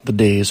The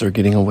days are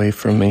getting away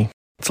from me.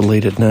 It's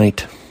late at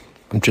night.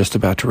 I'm just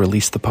about to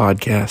release the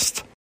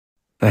podcast.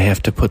 I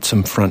have to put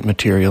some front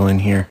material in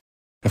here.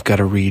 I've got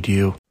to read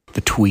you the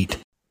tweet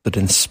that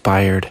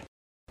inspired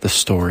the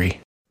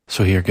story.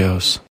 So here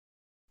goes.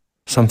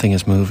 Something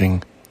is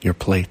moving your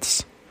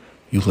plates.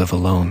 You live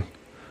alone,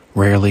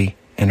 rarely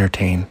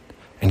entertain,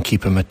 and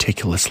keep a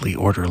meticulously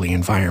orderly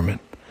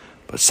environment.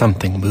 But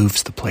something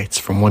moves the plates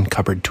from one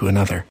cupboard to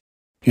another.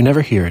 You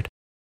never hear it.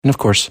 And of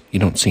course, you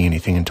don't see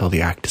anything until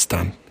the act is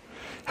done.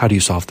 How do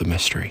you solve the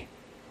mystery?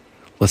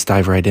 Let's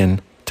dive right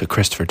in to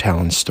Christopher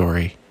Tallons'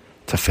 story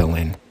to fill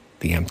in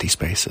the empty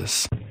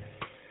spaces.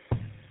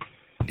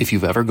 If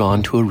you've ever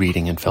gone to a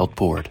reading and felt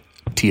bored,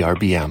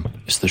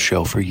 TRBM is the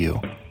show for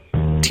you.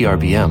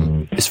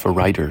 TRBM is for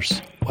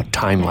writers what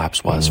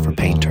time-lapse was for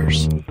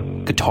painters.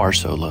 Guitar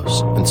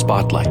solos and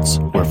spotlights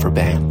were for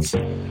bands.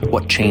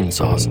 What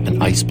chainsaws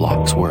and ice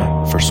blocks were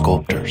for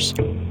sculptors.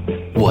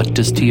 What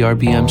does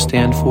TRBM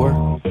stand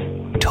for?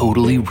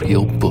 Totally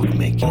real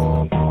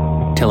bookmaking.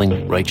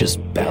 Telling righteous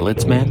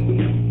ballads,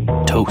 man?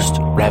 Toast,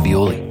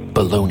 ravioli,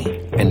 bologna,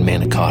 and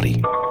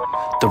manicotti.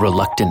 The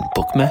reluctant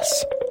book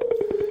mess?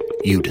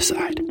 You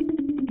decide.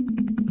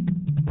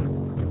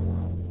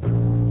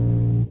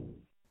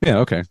 Yeah,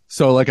 okay.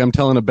 So like I'm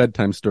telling a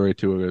bedtime story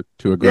to a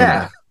grown-up.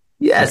 Yeah.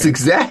 Yes,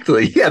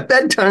 exactly. Yeah,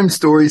 bedtime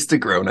stories to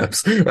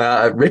grown-ups.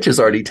 Rich has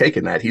already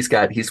taken that.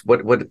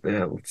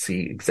 Let's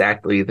see,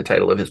 exactly the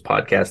title of his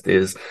podcast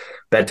is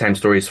Bedtime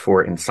Stories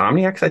for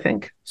Insomniacs, I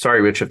think.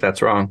 Sorry, Rich, if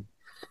that's wrong.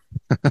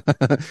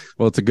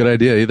 Well, it's a good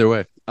idea either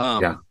way.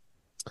 Yeah.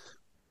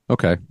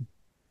 Okay.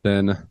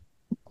 Then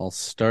I'll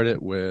start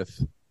it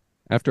with,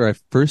 after I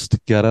first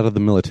got out of the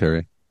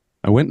military,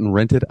 I went and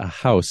rented a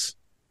house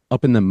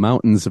up in the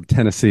mountains of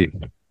Tennessee.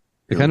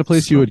 The kind of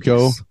place you would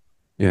go,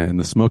 yeah, in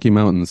the Smoky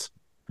Mountains.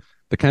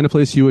 The kind of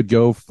place you would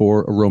go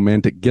for a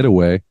romantic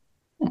getaway.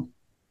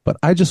 But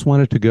I just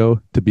wanted to go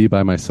to be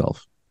by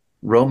myself.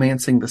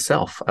 Romancing the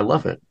self. I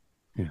love it.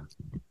 Yeah.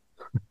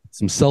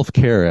 Some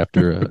self-care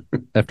after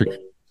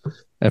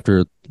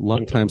a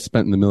long time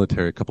spent in the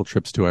military, a couple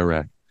trips to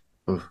Iraq.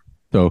 Oof.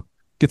 So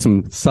get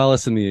some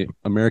solace in the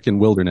American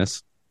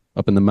wilderness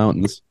up in the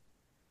mountains.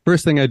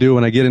 First thing I do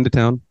when I get into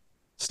town,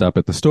 stop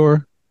at the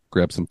store,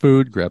 grab some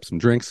food, grab some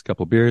drinks, a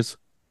couple beers,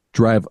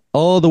 drive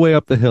all the way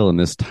up the hill in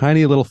this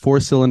tiny little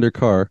 4-cylinder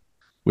car,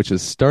 which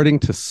is starting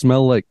to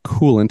smell like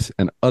coolant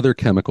and other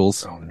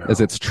chemicals as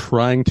it's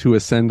trying to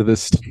ascend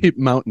this steep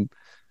mountain.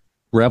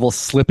 Gravel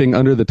slipping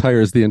under the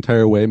tires the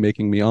entire way,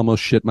 making me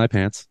almost shit my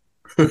pants.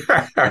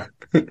 And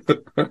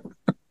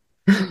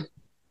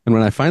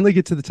when I finally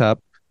get to the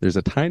top, there's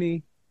a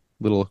tiny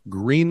little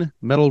green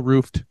metal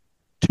roofed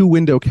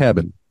 2-window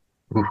cabin.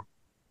 Ooh, a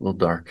little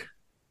dark.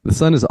 The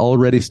sun is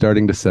already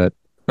starting to set.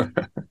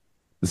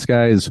 The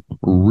sky is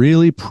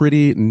really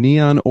pretty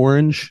neon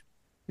orange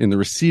in the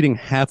receding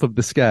half of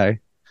the sky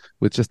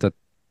with just a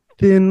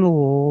thin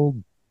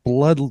little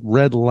blood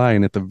red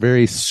line at the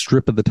very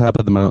strip of the top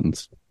of the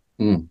mountains.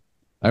 Mm.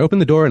 I open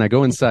the door and I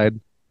go inside,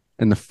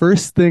 and the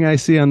first thing I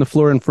see on the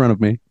floor in front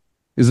of me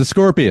is a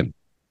scorpion.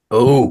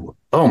 Oh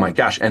my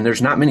gosh. And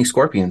there's not many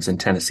scorpions in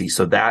Tennessee,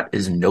 so that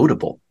is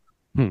notable.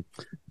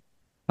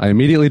 I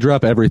immediately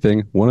drop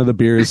everything. One of the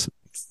beers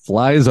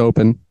flies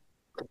open.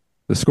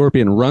 The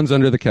scorpion runs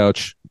under the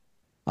couch.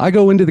 I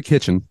go into the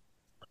kitchen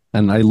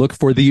and I look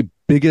for the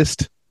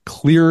biggest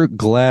clear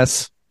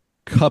glass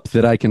cup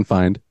that I can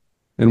find.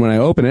 And when I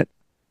open it,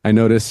 I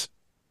notice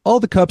all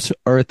the cups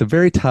are at the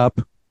very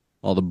top.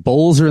 All the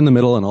bowls are in the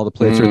middle and all the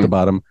plates are at the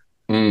bottom.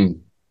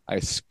 I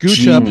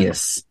scooch up.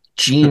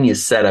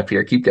 Genius setup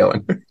here. Keep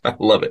going. I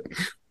love it.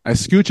 I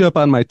scooch up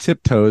on my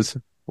tiptoes,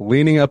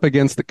 leaning up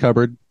against the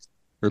cupboard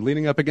or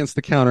leaning up against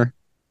the counter,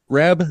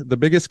 grab the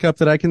biggest cup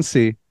that I can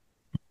see,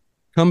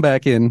 come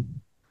back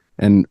in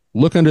and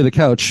look under the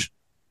couch.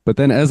 But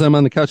then as I'm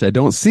on the couch, I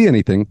don't see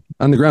anything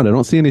on the ground. I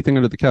don't see anything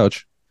under the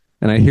couch.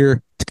 And I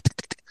hear tick, tick,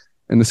 tick, tick,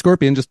 and the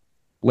scorpion just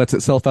lets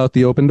itself out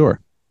the open door.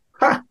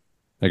 Ha!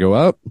 I go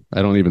out.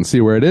 I don't even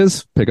see where it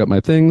is. Pick up my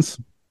things,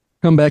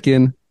 come back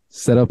in,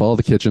 set up all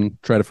the kitchen,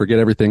 try to forget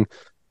everything.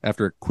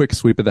 After a quick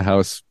sweep of the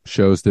house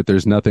shows that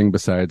there's nothing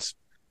besides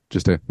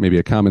just maybe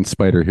a common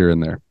spider here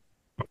and there.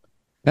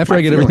 After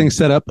I get everything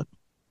set up,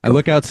 I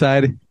look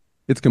outside.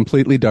 It's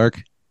completely dark.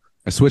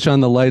 I switch on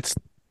the lights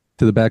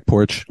to the back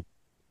porch,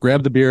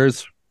 grab the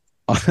beers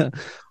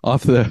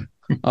off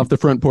the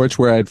front porch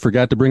where I'd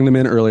forgot to bring them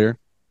in earlier.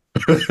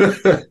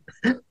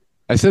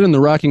 I sit in the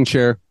rocking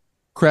chair,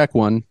 crack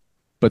one,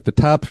 but the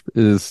top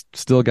is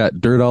still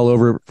got dirt all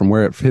over it from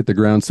where it hit the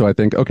ground. So I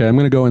think, okay, I'm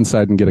going to go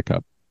inside and get a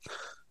cup.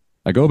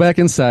 I go back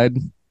inside,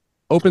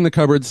 open the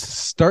cupboards,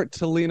 start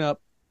to lean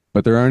up,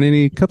 but there aren't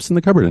any cups in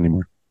the cupboard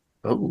anymore.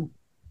 Oh.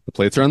 The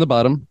plates are on the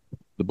bottom,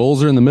 the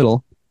bowls are in the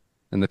middle,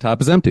 and the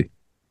top is empty.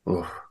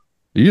 Oh.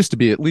 There used to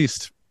be at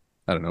least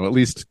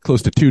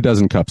close to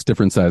 24 cups,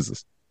 different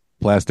sizes,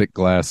 plastic,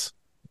 glass,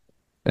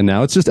 and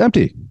now it's just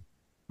empty.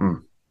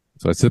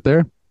 So I sit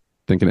there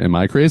thinking, am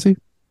I crazy?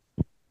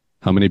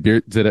 How many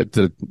beers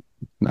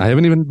I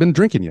haven't even been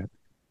drinking yet.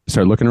 I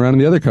start looking around in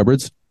the other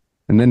cupboards,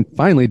 and then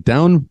finally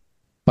down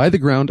by the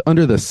ground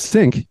under the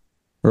sink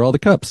are all the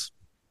cups.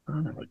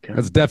 Oh, okay.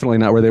 That's definitely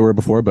not where they were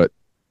before, but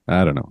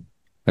I don't know.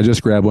 I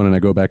just grab one and I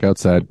go back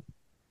outside.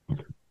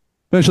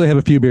 Eventually have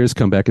a few beers,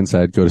 come back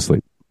inside, go to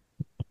sleep.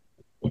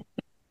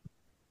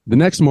 The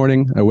next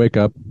morning, I wake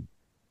up,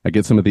 I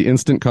get some of the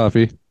instant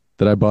coffee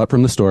that I bought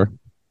from the store,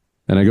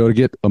 and I go to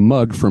get a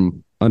mug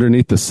from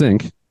underneath the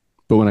sink.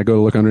 But when I go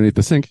to look underneath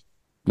the sink,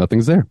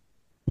 nothing's there.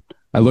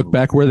 I look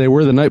back where they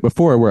were the night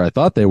before, where I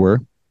thought they were,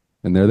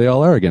 and there they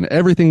all are again.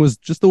 Everything was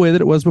just the way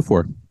that it was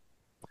before.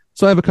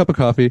 So I have a cup of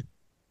coffee,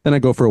 then I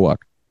go for a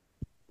walk.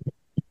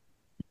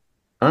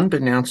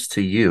 Unbeknownst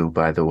to you,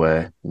 by the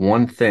way,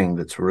 one thing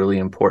that's really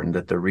important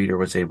that the reader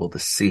was able to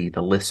see,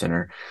 the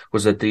listener,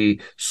 was that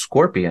the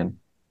scorpion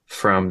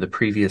from the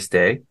previous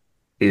day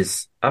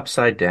is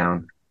upside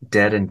down,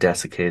 dead and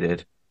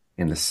desiccated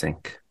in the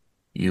sink.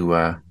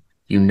 You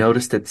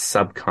noticed it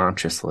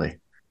subconsciously,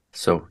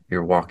 so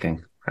you're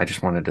walking. I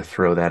just wanted to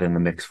throw that in the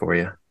mix for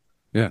you.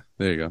 Yeah,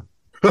 there you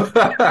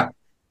go.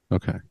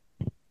 Okay.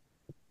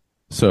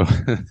 So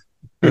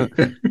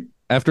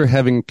after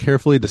having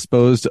carefully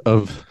disposed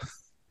of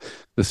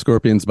the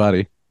scorpion's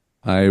body,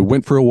 I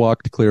went for a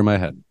walk to clear my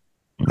head.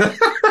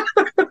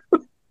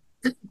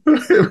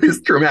 It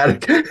was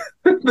dramatic.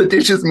 The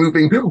dishes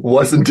moving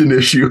wasn't an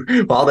issue.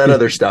 All that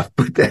other stuff,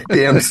 but that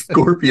damn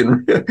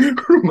scorpion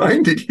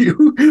reminded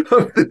you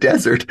of the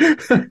desert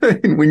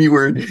when you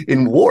were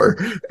in war.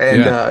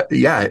 And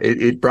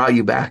it brought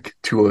you back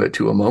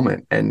to a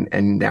moment. And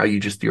now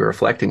you're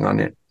reflecting on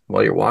it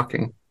while you're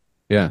walking.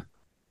 Yeah.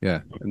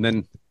 Yeah. And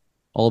then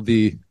all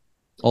the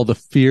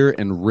fear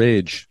and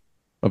rage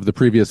of the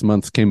previous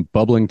months came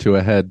bubbling to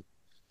a head.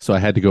 So I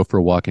had to go for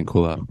a walk and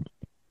cool out.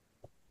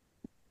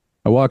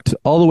 I walked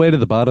all the way to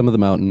the bottom of the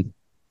mountain,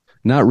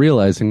 not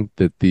realizing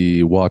that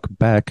the walk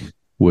back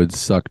would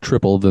suck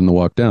triple than the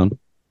walk down.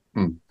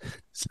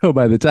 So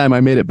by the time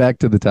I made it back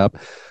to the top,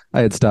 I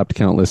had stopped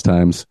countless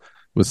times,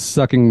 was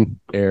sucking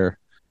air,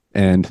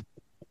 and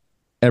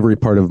every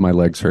part of my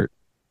legs hurt.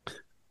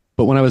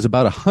 But when I was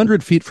about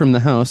 100 feet from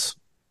the house,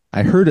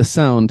 I heard a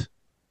sound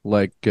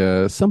like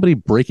somebody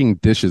breaking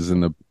dishes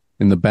in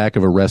the back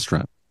of a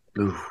restaurant.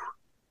 Oof.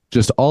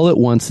 Just all at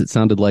once, it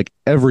sounded like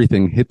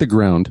everything hit the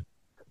ground.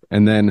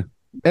 And then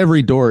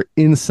every door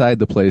inside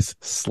the place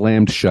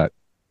slammed shut.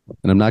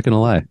 And I'm not going to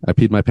lie, I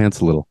peed my pants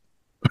a little.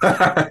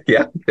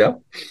 Yeah.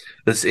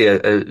 This,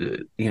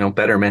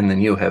 better men than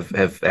you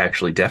have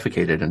actually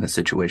defecated in a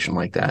situation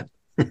like that.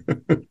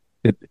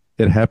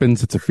 It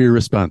happens. It's a fear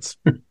response.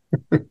 And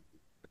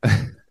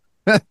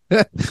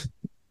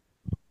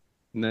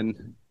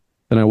then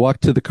I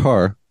walked to the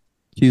car.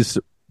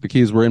 The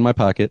keys were in my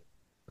pocket.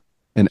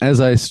 And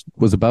as I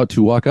was about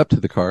to walk up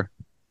to the car,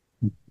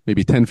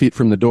 maybe 10 feet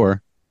from the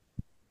door,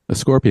 a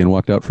scorpion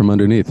walked out from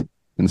underneath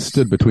and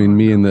stood between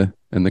me and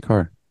the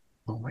car.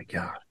 Oh my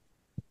God.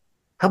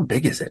 How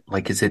big is it?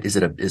 Like, is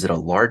it a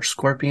large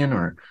scorpion,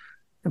 or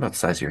about the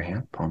size of your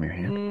hand, palm of your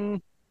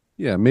hand?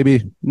 Yeah,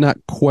 maybe not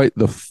quite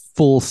the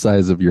full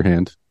size of your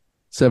hand.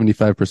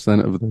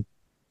 75%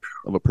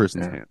 of a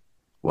person's hand.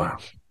 Wow.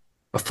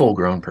 A full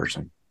grown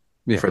person.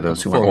 Yeah, for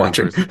those who are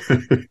watching.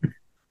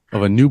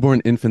 Of a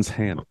newborn infant's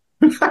hand.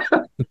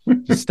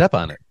 Just step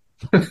on it.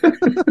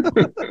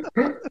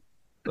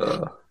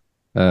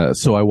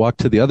 So I walked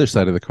to the other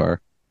side of the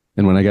car,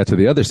 and when I got to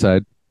the other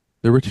side,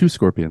 there were 2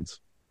 scorpions.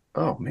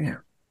 Oh, man.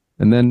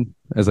 And then,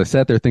 as I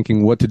sat there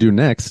thinking what to do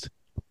next,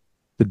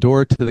 the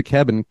door to the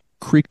cabin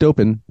creaked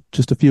open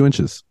just a few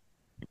inches.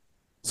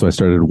 So I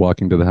started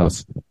walking to the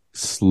house,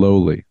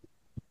 slowly.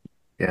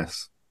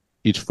 Yes.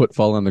 Each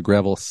footfall on the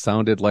gravel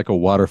sounded like a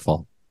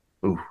waterfall.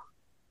 Ooh.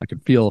 I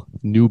could feel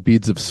new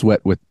beads of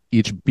sweat with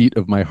each beat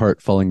of my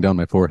heart falling down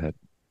my forehead.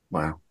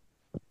 Wow.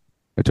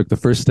 I took the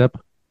first step,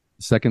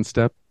 the second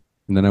step,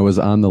 and then I was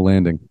on the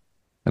landing.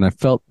 And I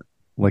felt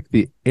like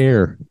the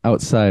air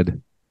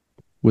outside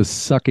was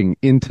sucking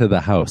into the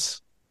house,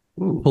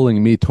 Ooh.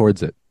 pulling me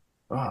towards it.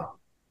 Oh,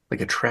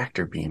 like a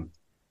tractor beam.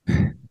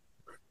 And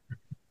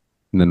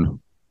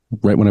then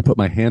right when I put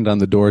my hand on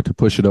the door to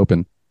push it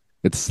open,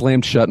 it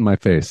slammed shut in my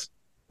face.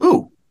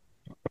 Ooh.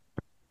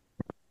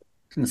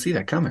 Didn't see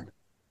that coming.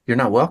 You're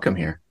not welcome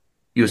here.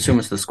 You assume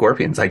it's the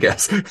scorpions, I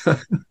guess.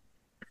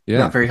 Yeah.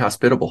 Not very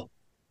hospitable.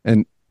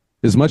 And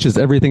as much as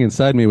everything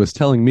inside me was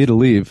telling me to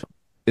leave,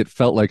 it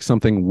felt like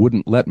something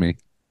wouldn't let me.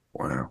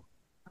 Wow.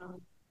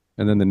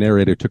 And then the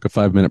narrator took a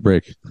 5-minute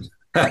break.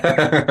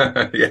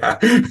 Yeah.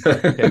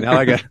 And now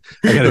I got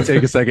to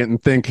take a second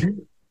and think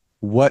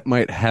what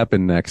might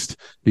happen next,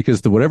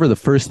 because whatever the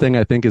first thing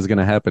I think is going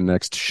to happen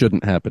next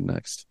shouldn't happen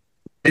next.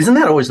 Isn't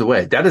that always the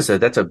way? That's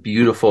a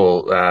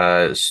beautiful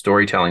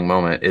storytelling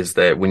moment, is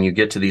that when you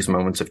get to these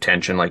moments of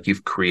tension, like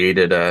you've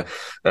created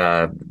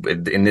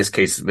in this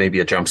case, maybe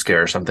a jump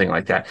scare or something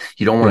like that.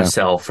 You don't want to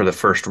sell for the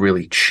first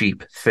really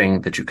cheap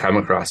thing that you come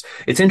across.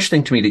 It's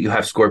interesting to me that you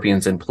have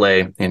scorpions in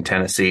play in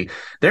Tennessee.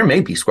 There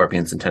may be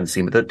scorpions in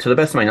Tennessee, but to the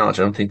best of my knowledge,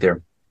 I don't think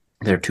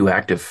they're too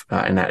active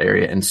in that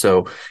area. And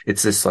so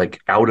it's this like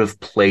out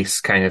of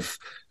place kind of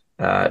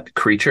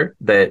creature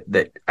that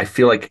I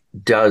feel like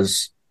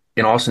does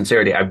in all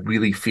sincerity, I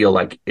really feel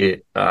like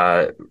it.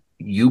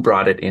 You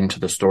brought it into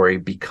the story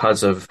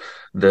because of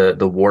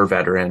the war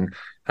veteran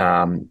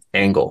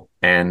angle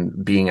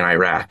and being in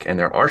Iraq, and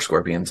there are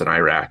scorpions in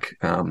Iraq.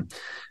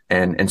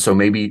 And so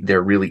maybe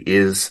there really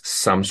is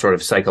some sort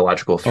of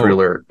psychological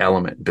thriller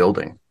element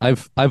building.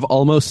 I've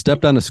almost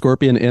stepped on a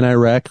scorpion in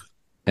Iraq,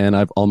 and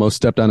I've almost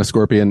stepped on a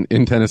scorpion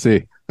in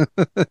Tennessee.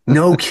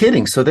 No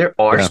kidding. So there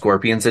are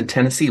scorpions in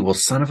Tennessee. Well,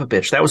 son of a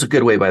bitch. That was a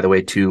good way, by the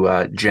way,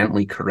 to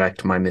gently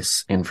correct my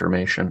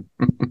misinformation.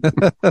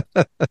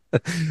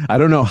 I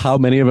don't know how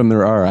many of them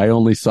there are. I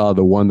only saw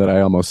the one that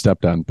I almost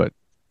stepped on, but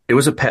it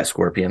was a pet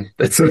scorpion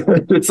that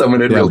someone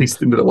had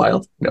released into the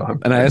wild. No,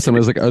 and I asked them, I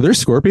was like, "Are there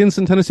scorpions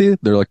in Tennessee?"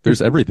 They're like,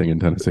 "There's everything in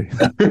Tennessee."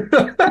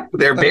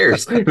 They're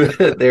bears.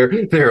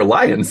 they're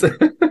lions.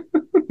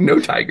 No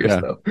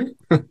tigers though.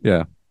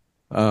 Yeah.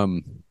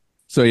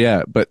 So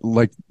yeah, but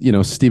like,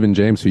 Stephen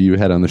James, who you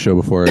had on the show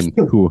before, and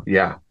who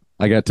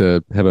I got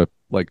to have a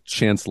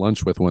chance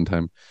lunch with one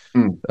time.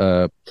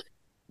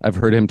 I've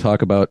heard him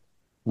talk about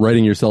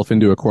writing yourself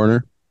into a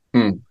corner.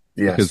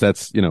 Yes. Because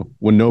that's,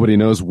 when nobody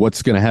knows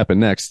what's going to happen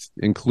next,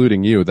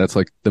 including you, that's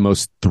like the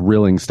most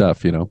thrilling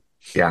stuff,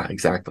 Yeah,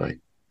 exactly.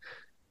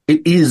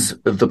 It is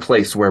the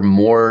place where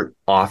more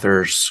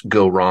authors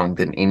go wrong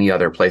than any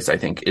other place, I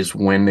think, is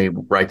when they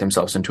write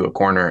themselves into a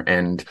corner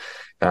and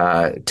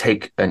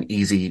take an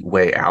easy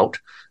way out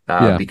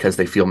because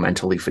they feel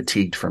mentally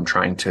fatigued from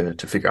trying to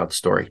figure out the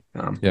story.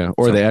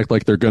 Or they act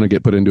like they're going to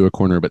get put into a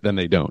corner, but then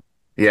they don't.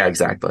 Yeah,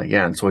 exactly.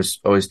 Yeah, and it's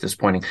always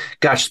disappointing.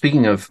 Gosh,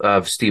 speaking of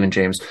Stephen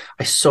James,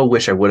 I so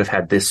wish I would have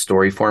had this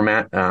story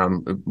format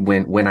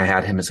when I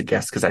had him as a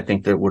guest, because I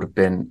think that would have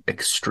been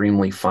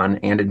extremely fun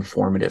and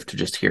informative to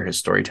just hear his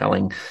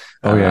storytelling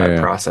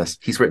process.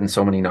 He's written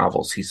so many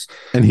novels.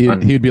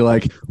 He'd be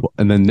like, well,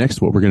 and then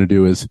next what we're going to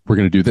do is we're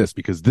going to do this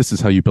because this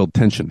is how you build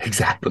tension.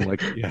 Exactly.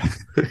 Like,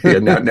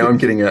 now I'm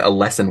getting a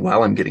lesson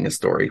while I'm getting a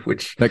story,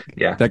 which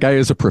that guy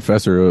is a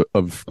professor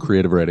of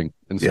creative writing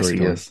and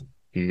storytelling. Yes,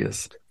 he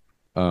is.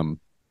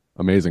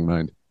 Amazing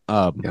mind.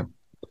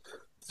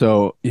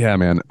 So yeah,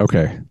 man.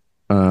 Okay.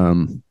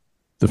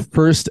 The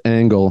first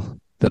angle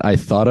that I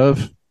thought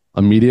of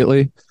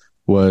immediately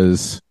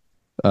was,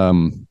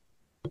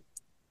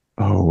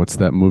 what's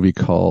that movie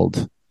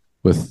called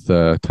with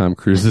Tom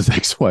Cruise's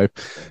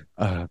ex-wife,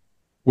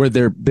 where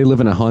they live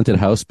in a haunted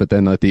house, but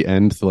then at the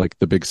end, like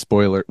the big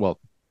spoiler.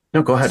 Well,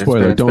 no, go ahead.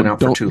 Spoiler. It's been out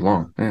for too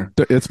long. Yeah.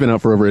 It's been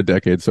out for over a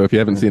decade, so if you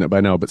haven't seen it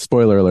by now, but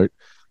spoiler alert.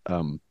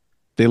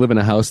 They live in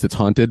a house that's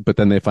haunted, but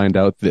then they find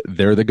out that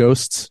they're the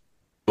ghosts.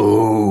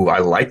 Oh, I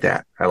like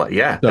that.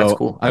 That's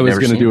cool. I was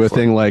going to do a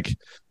thing like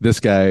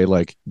this guy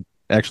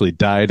actually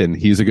died and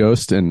he's a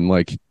ghost and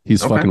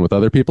he's fucking with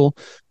other people.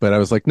 But I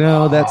was like,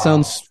 no, that's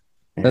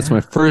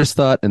my first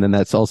thought. And then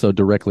that's also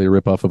directly a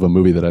ripoff of a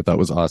movie that I thought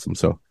was awesome.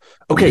 So,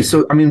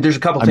 so I mean, there's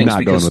a couple things. I'm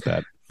not going with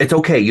that. It's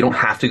okay. You don't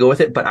have to go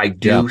with it, but I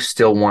do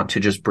still want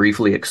to just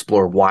briefly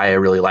explore why I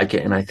really like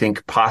it. And I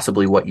think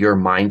possibly what your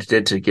mind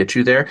did to get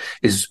you there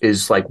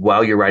is like,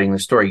 while you're writing the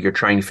story, you're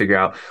trying to figure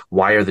out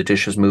why are the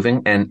dishes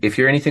moving. And if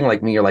you're anything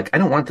like me, you're like, I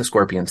don't want the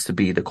scorpions to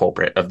be the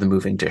culprit of the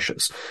moving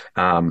dishes.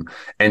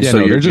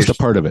 They're just a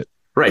part of it.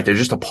 Right. They're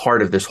just a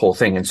part of this whole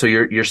thing. And so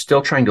you're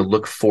still trying to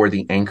look for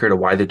the anchor to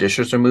why the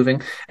dishes are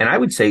moving. And I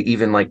would say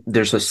even like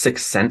there's a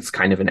sixth sense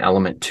kind of an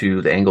element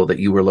to the angle that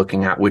you were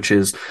looking at, which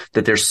is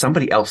that there's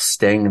somebody else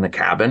staying in the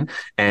cabin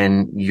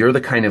and you're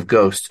the kind of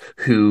ghost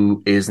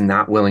who is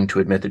not willing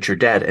to admit that you're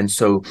dead. And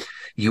so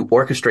you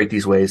orchestrate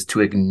these ways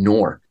to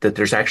ignore that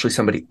there's actually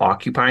somebody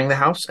occupying the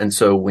house. And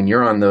so when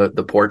you're on the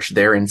porch,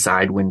 they're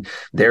inside. When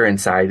they're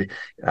inside,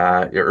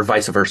 or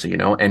vice versa,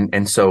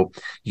 and so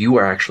you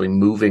are actually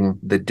moving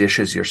the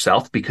dishes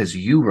yourself because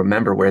you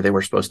remember where they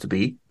were supposed to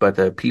be. But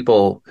the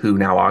people who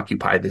now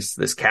occupy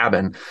this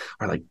cabin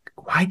are like,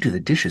 why do the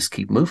dishes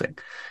keep moving?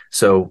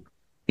 So,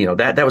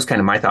 that was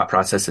kind of my thought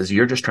process, is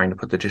you're just trying to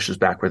put the dishes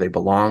back where they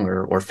belong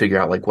or figure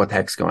out like what the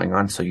heck's going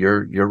on. So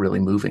you're really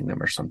moving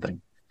them or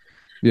something.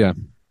 Yeah.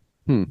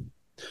 You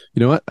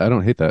know what? I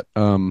don't hate that.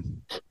 All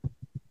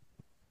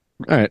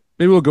right.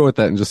 Maybe we'll go with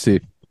that and just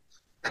see.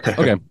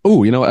 Okay.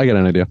 Oh, you know what? I got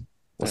an idea.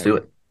 Let's do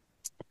it.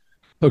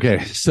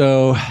 Okay.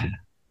 So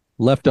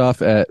left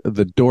off at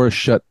the door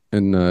shut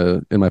in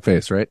my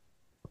face, right?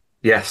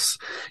 Yes.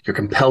 You're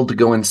compelled to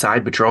go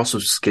inside, but you're also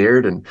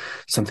scared and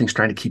something's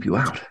trying to keep you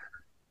out.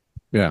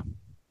 Yeah.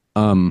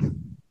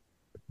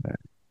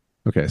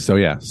 Okay.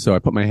 So I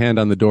put my hand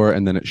on the door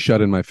and then it shut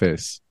in my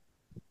face.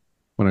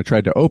 When I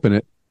tried to open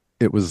it,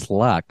 it was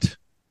locked,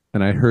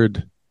 and I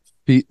heard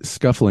feet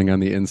scuffling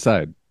on the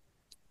inside.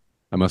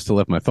 I must have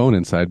left my phone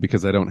inside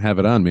because I don't have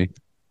it on me.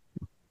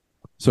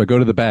 So I go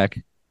to the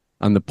back.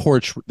 On the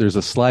porch, there's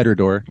a slider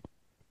door.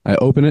 I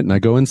open it, and I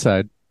go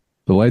inside.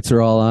 The lights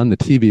are all on. The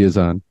TV is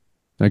on.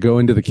 I go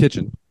into the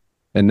kitchen,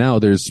 and now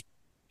there's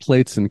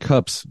plates and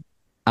cups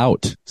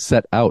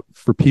set out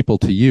for people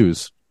to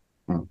use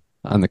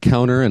on the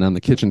counter and on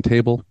the kitchen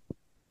table.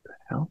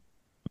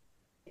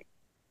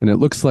 And it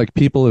looks like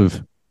people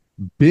have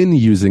been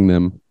using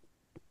them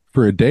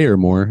for a day or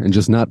more and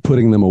just not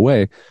putting them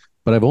away.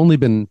 But I've only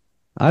been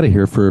out of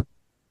here for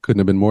couldn't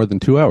have been more than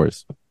 2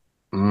 hours.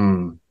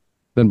 Mm.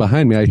 Then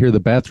behind me, I hear the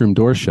bathroom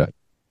door shut.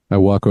 I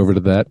walk over to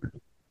that,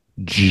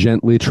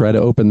 gently try to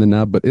open the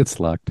knob, but it's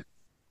locked.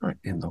 What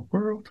in the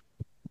world?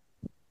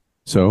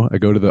 So I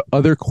go to the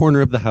other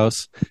corner of the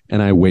house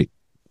and I wait.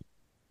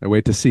 I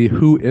wait to see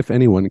who, if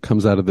anyone,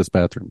 comes out of this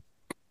bathroom.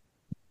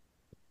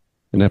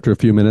 And after a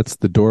few minutes,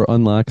 the door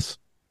unlocks,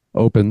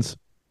 opens,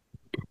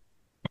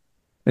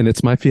 and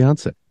it's my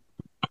fiance.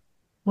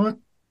 What?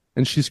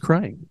 And she's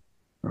crying.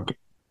 Oh.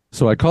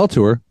 So I call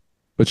to her,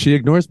 but she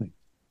ignores me.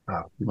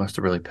 Oh, you must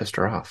have really pissed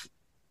her off.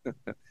 And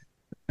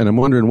I'm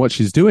wondering what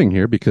she's doing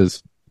here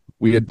because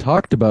we had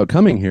talked about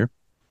coming here.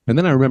 And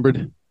then I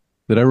remembered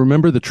that I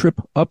remember the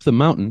trip up the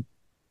mountain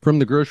from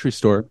the grocery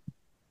store,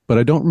 but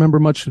I don't remember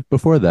much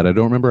before that. I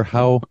don't remember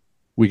how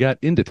we got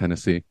into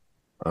Tennessee.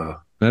 And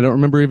I don't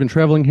remember even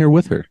traveling here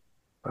with her.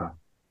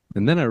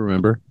 And then I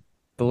remember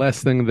the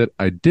last thing that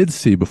I did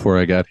see before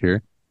I got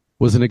here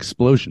was an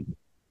explosion.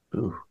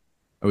 Ooh.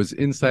 I was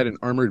inside an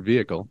armored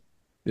vehicle.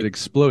 It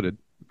exploded.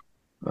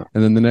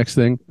 And then the next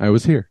thing, I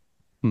was here.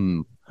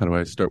 How do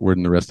I start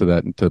wording the rest of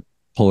that and to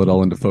pull it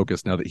all into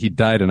focus now that he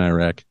died in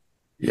Iraq?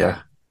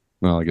 Yeah.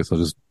 Well, I guess I'll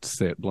just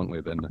say it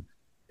bluntly then.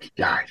 He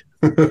died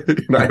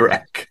in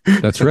Iraq.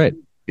 That's right.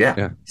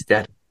 Yeah. He's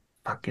dead.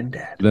 Fucking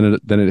dead.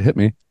 Then it hit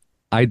me.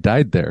 I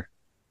died there.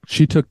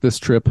 She took this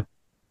trip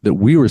that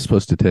we were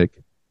supposed to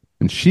take,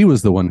 and she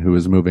was the one who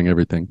was moving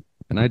everything,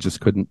 and I just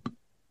couldn't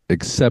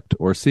accept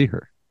or see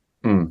her.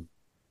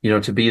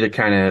 To be the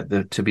kind of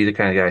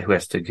guy who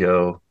has to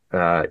go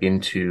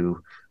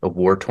into a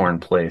war-torn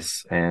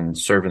place and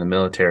serve in the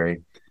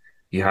military,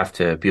 you have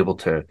to be able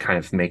to kind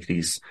of make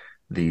these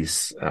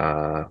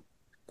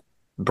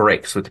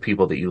breaks with the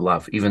people that you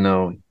love, even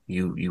though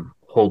you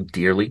hold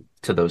dearly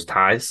to those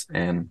ties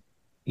and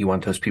you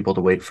want those people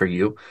to wait for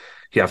you.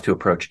 You have to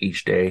approach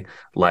each day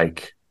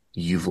like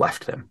you've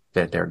left them,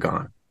 that they're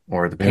gone,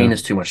 or the pain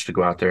is too much to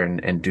go out there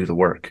and do the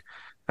work.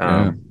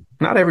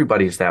 Not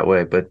everybody's that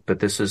way, but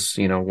this is,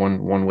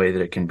 one way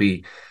that it can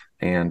be.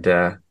 And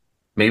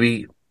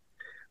maybe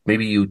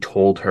you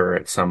told her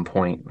at some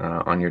point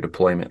on your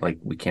deployment, like,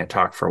 we can't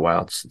talk for a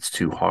while. It's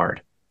too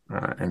hard.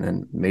 And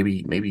then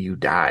maybe you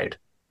died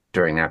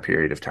during that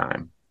period of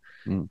time.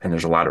 And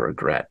there's a lot of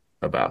regret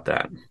about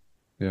that.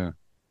 Yeah.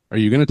 Are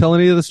you going to tell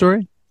any of the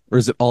story, or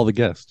is it all the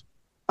guest?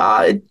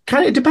 It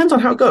kind of depends on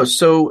how it goes.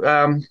 So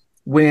I was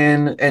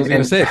going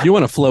to say, if you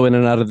want to flow in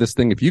and out of this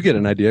thing, if you get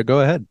an idea,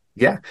 go ahead.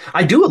 Yeah,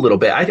 I do a little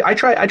bit. I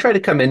try to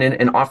come in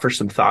and offer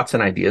some thoughts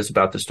and ideas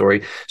about the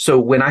story. So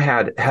when I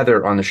had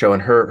Heather on the show,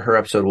 and her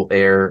episode will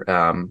air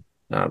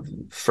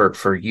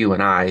for you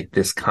and I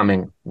this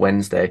coming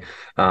Wednesday.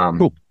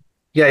 Cool.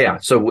 Yeah.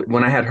 So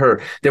when I had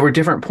her, there were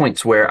different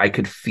points where I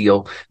could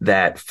feel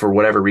that for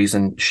whatever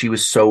reason, she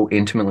was so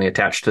intimately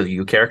attached to the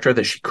you character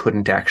that she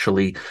couldn't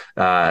actually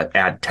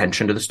add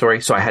tension to the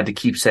story. So I had to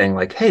keep saying,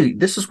 like, hey,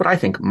 this is what I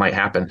think might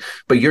happen.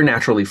 But you're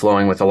naturally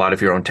flowing with a lot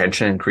of your own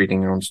tension and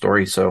creating your own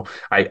story. So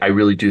I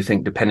really do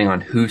think, depending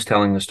on who's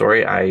telling the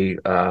story,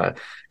 I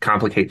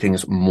complicate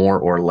things more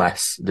or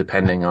less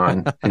depending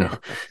on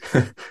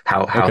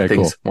how Okay,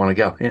 things cool. want to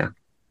go. Yeah.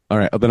 All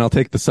right. Then I'll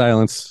take the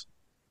silence,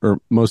 or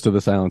most of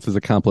the silence, as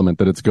a compliment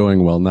that it's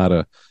going well, not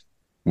a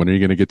when are you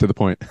going to get to the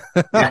point?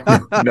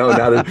 No,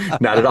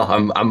 not at all.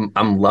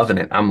 I'm loving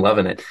it. I'm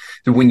loving it.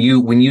 When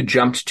you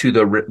jumped to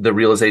the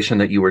realization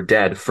that you were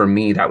dead, for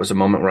me, that was a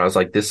moment where I was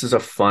like, this is a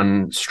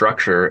fun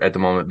structure at the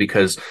moment,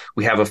 because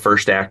we have a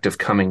first act of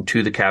coming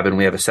to the cabin.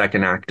 We have a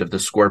second act of the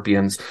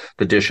scorpions,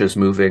 the dishes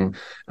moving,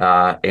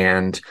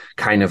 and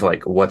kind of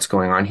like what's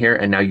going on here.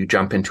 And now you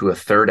jump into a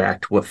third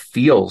act, what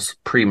feels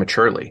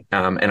prematurely.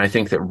 And I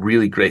think that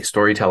really great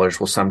storytellers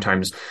will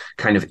sometimes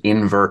kind of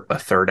invert a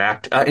third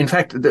act. In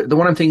fact, the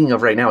one I'm thinking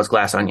of right now is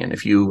Glass Onion.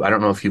 I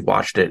don't know if you've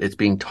watched it. It's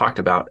being talked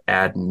about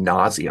ad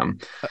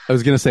nauseum. I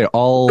was going to say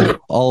all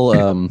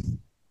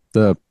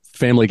the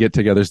family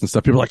get-togethers and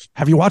stuff. People are like,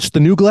 have you watched the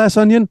new Glass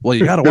Onion? Well,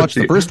 you got to watch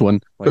the first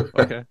one. Like,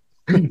 okay.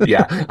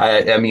 Yeah.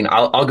 I mean,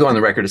 I'll go on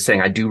the record as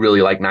saying I do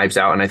really like Knives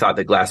Out, and I thought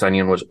that Glass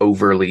Onion was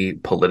overly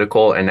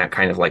political, and that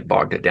kind of like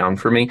bogged it down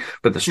for me.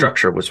 But the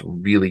structure was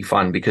really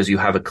fun because you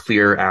have a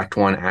clear act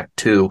 1, act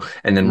 2,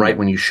 and then right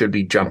when you should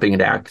be jumping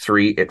into act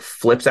 3, it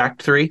flips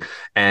act 3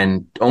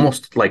 and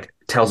almost like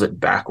tells it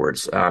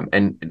backwards.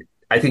 And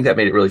I think that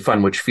made it really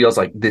fun, which feels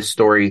like this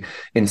story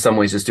in some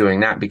ways is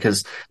doing that,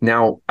 because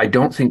now I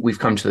don't think we've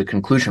come to the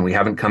conclusion. We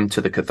haven't come to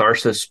the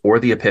catharsis or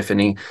the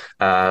epiphany,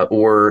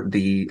 or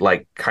the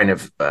like kind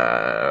of,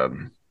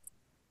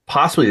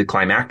 possibly the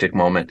climactic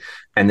moment.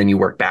 And then you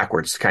work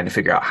backwards to kind of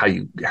figure out how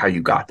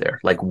you got there.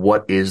 Like,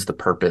 what is the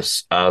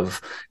purpose of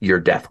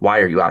your death? Why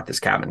are you at this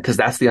cabin? Because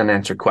that's the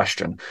unanswered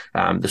question.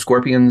 The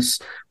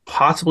Scorpions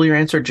possibly are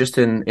answered just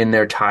in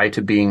their tie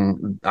to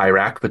being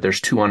Iraq, but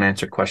there's 2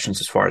 unanswered questions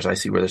as far as I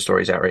see where the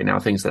story's at right now,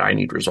 things that I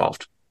need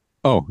resolved.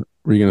 Oh,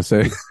 were you going to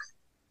say?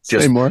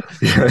 Just say more?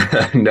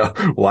 No.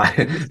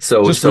 Why?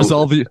 So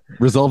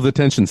resolve the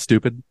tension,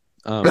 stupid.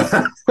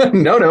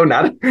 No,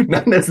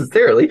 not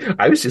necessarily.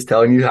 I was just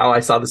telling you how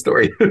I saw the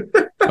story.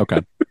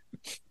 Okay.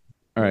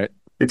 All right.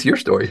 It's your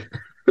story.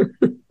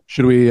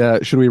 Should we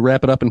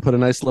wrap it up and put a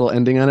nice little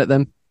ending on it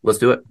then? Let's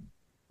do it.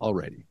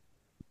 Alrighty.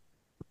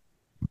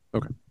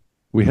 Okay.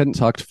 We hadn't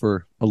talked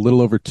for a little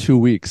over 2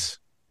 weeks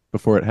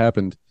before it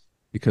happened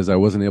because I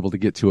wasn't able to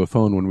get to a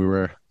phone when we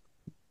were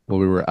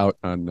out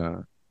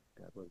on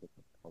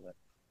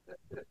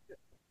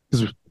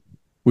because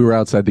we were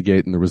outside the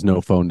gate and there was no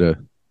phone to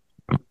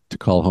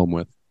call home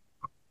with.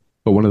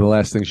 But one of the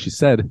last things she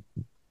said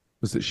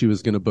was that she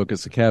was going to book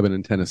us a cabin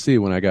in Tennessee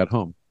when I got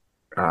home.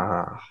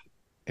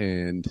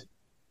 And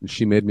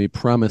she made me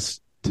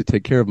promise to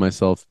take care of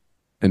myself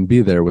and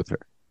be there with her.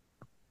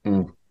 I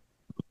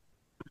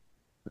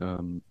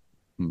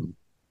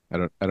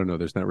don't know.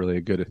 There's not really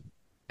a good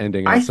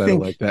ending outside of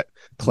like that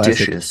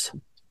classic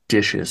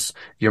dishes.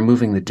 You're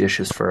moving the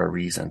dishes for a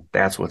reason.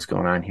 That's what's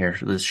going on here.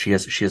 She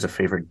has a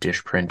favorite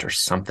dish print or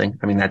something.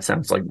 I mean, that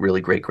sounds like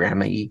really great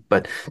grandma-y,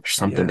 but there's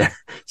something there,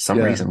 some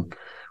reason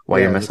why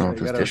you're messing with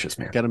those dishes,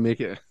 man. Gotta make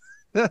it.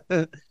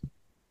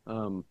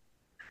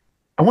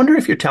 I wonder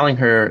if you're telling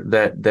her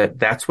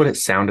that's what it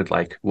sounded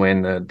like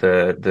when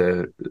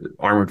the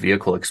armored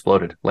vehicle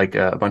exploded, like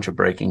a bunch of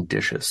breaking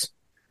dishes.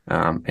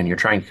 And you're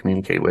trying to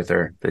communicate with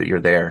her that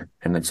you're there,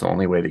 and it's the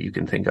only way that you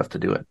can think of to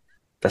do it.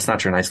 That's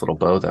not your nice little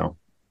bow, though.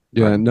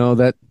 Yeah, no,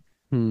 that.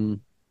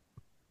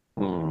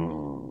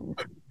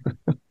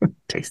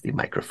 Tasty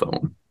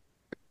microphone.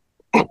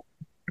 I'm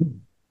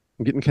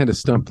getting kind of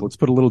stumped. Let's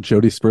put a little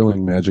Jody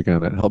Sperling magic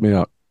on it. Help me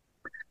out.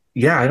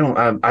 Yeah, I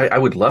don't. I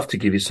would love to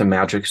give you some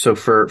magic. So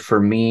for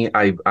me,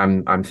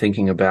 I'm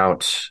thinking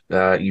about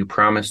you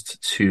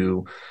promised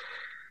to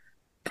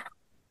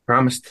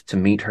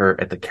meet her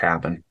at the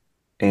cabin,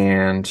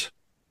 and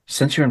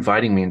since you're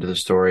inviting me into the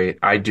story,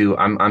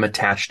 I'm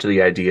attached to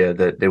the idea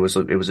that it was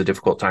a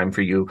difficult time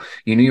for you.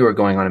 You knew you were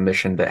going on a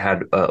mission that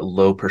had a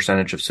low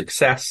percentage of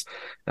success,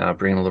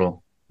 bringing a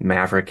little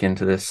Maverick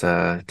into this,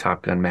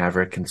 Top Gun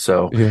Maverick, and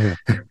so you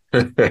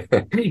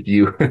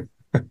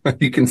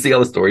can see all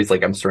the stories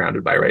like I'm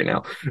surrounded by right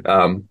now.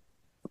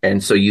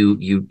 And so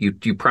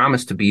you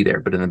promise to be there,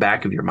 but in the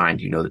back of your mind,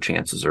 you know the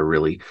chances are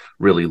really,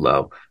 really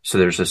low. So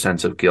there's a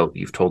sense of guilt.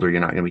 You've told her you're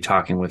not going to be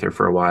talking with her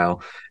for a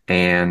while,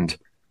 and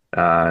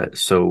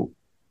so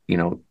you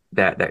know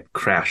that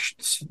crash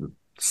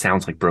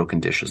sounds like broken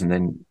dishes, and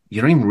then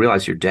you don't even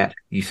realize you're dead.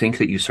 You think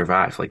that you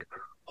survived, like,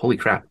 holy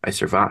crap, I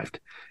survived.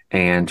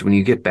 And when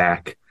you get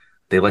back,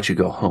 they let you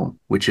go home,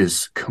 which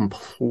is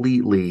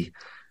completely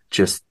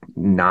just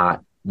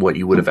not what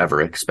you would have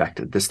ever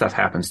expected. This stuff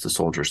happens to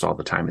soldiers all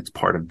the time. It's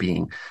part of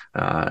being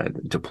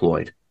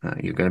deployed.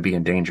 You're going to be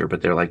in danger,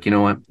 but they're like, you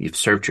know what? You've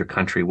served your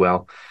country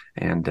well,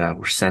 and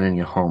we're sending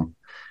you home.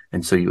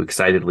 And so you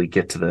excitedly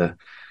get to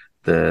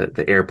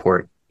the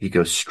airport. You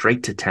go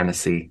straight to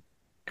Tennessee,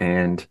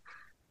 and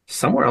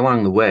somewhere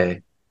along the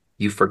way,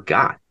 you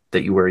forgot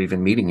that you were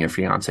even meeting your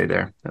fiance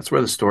there. That's where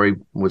the story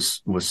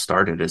was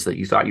started, is that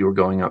you thought you were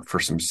going up for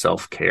some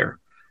self-care,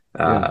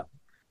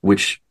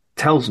 which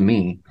tells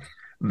me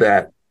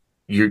that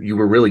you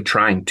were really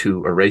trying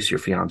to erase your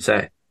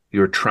fiance.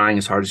 You were trying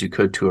as hard as you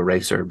could to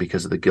erase her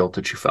because of the guilt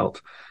that you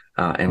felt.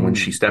 And when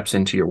she steps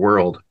into your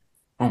world,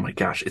 oh my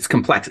gosh, it's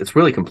complex. It's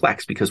really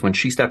complex, because when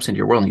she steps into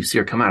your world and you see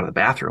her come out of the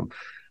bathroom,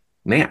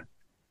 man,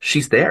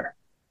 she's there.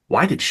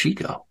 Why did she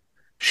go?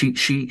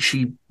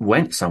 She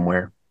went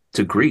somewhere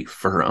to grief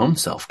for her own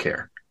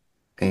self-care.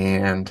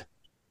 And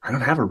I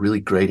don't have a really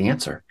great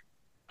answer.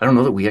 I don't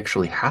know that we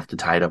actually have to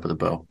tie it up with a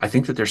bow. I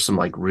think that there's some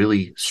like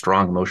really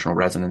strong emotional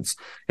resonance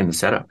in the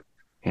setup,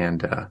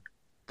 and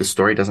the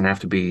story doesn't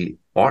have to be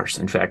ours.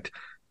 In fact,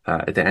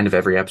 at the end of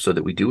every episode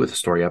that we do with a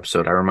story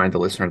episode, I remind the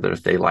listener that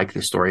if they like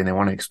this story and they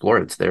want to explore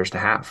it, it's theirs to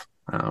have.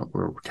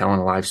 We're telling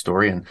a live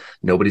story, and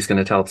nobody's going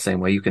to tell it the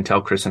same way. You can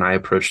tell Chris and I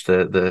approach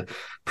the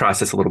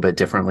process a little bit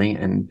differently.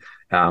 And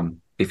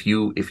if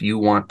you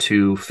want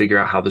to figure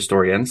out how the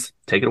story ends,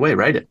 take it away,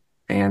 write it,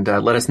 and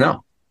let us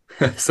know.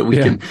 so we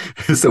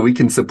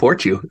can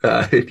support you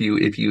if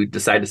you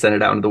decide to send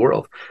it out into the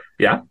world.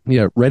 Yeah,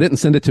 write it and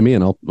send it to me,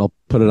 and I'll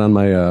put it on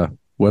my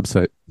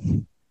website.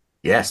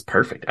 Yes,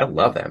 perfect. I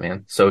love that,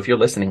 man. So if you're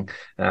listening,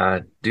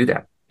 do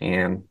that,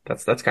 and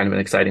that's kind of an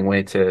exciting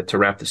way to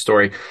wrap the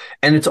story.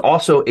 And it's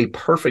also a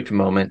perfect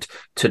moment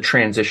to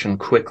transition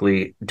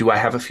quickly. Do I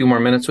have a few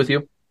more minutes with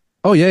you?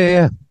 Oh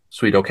yeah.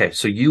 Sweet. Okay.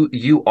 So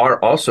you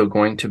are also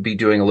going to be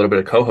doing a little bit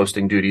of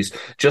co-hosting duties,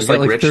 just like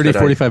Rich. 30,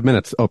 45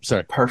 minutes. Oh,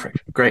 sorry. Perfect.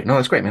 Great. No,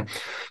 that's great, man.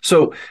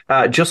 So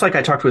just like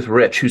I talked with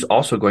Rich, who's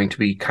also going to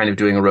be kind of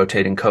doing a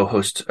rotating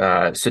co-host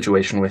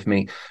situation with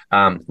me,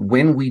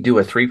 when we do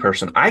a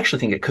 3-person, I actually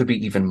think it could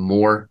be even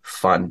more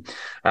fun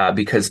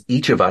because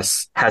each of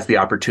us has the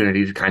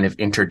opportunity to kind of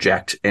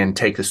interject and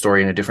take the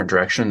story in a different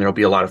direction. There'll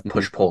be a lot of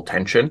push-pull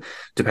tension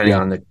depending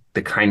on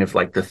the kind of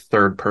like the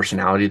third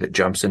personality that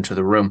jumps into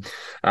the room.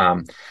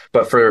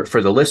 But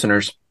for the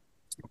listeners,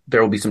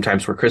 there will be some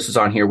times where Chris is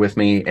on here with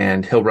me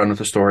and he'll run with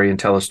a story and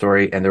tell a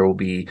story. And there will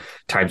be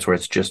times where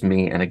it's just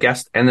me and a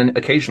guest. And then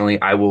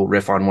occasionally I will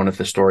riff on one of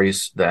the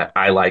stories that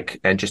I like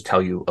and just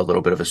tell you a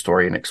little bit of a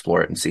story and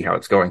explore it and see how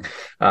it's going.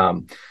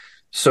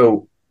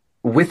 So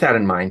with that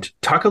in mind,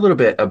 talk a little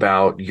bit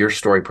about your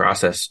story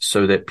process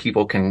so that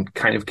people can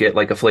kind of get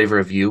like a flavor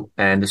of you.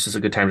 And this is a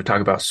good time to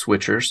talk about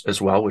switchers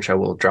as well, which I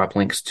will drop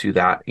links to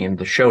that in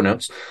the show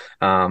notes.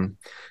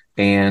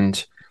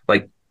 And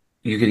like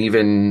you can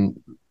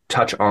even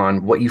touch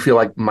on what you feel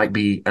like might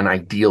be an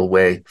ideal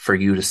way for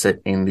you to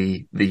sit in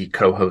the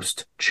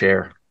co-host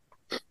chair.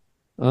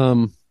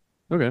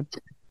 Okay.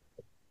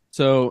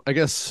 So I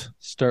guess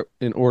start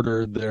in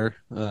order there.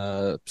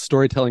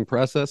 Storytelling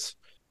process.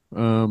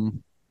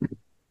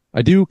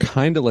 I do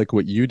kind of like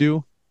what you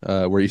do,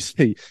 where you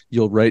say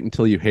you'll write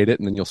until you hate it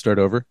and then you'll start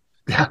over.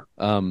 Yeah.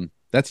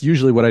 That's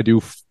usually what I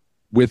do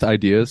with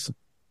ideas.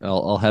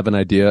 I'll have an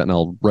idea and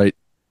I'll write,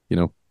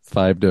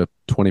 5 to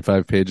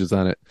 25 pages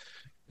on it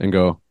and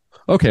go,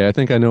 okay, I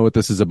think I know what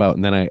this is about.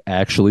 And then I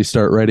actually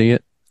start writing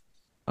it.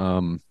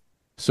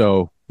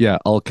 So yeah,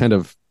 I'll kind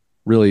of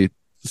really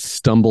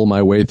stumble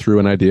my way through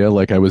an idea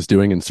like I was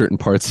doing in certain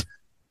parts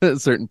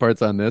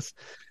on this.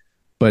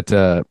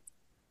 But,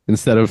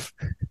 instead of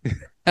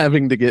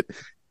having to get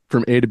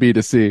from A to B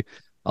to C,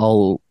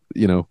 I'll,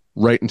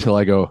 write until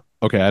I go,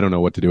 okay, I don't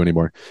know what to do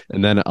anymore.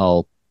 And then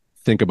I'll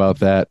think about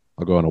that.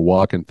 I'll go on a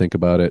walk and think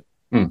about it.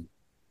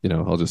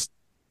 I'll just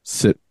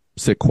sit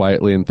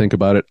quietly and think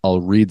about it.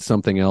 I'll read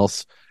something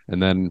else.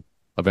 And then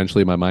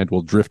eventually my mind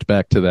will drift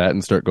back to that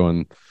and start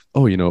going,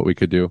 oh, you know what we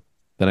could do?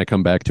 Then I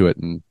come back to it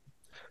and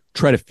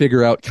try to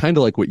figure out, kind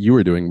of like what you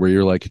were doing, where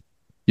you're like,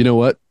 you know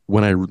what?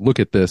 When I look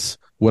at this,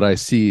 what I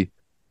see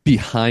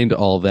behind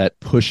all that,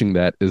 pushing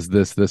that is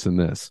this, this, and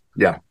this.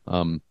 Yeah.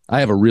 I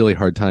have a really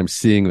hard time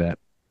seeing that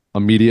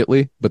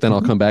immediately, but then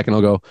I'll come back and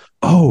I'll go,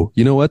 oh,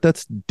 you know what?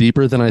 That's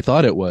deeper than I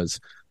thought it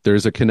was.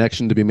 There's a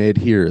connection to be made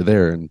here,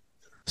 there, and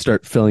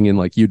start filling in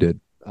like you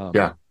did.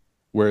 Yeah.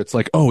 Where it's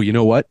like, oh, you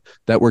know what?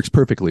 That works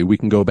perfectly. We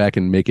can go back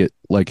and make it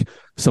like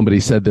somebody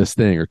said this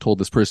thing or told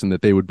this person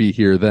that they would be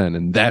here then,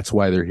 and that's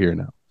why they're here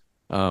now.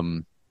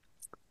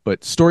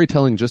 But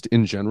storytelling just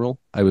in general,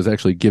 I was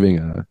actually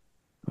giving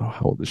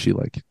how old is she?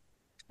 Like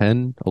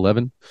 10,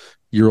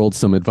 11-year-old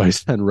some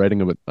advice on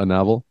writing a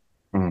novel.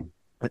 Mm-hmm.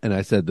 And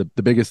I said,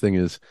 the biggest thing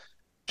is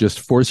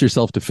just force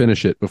yourself to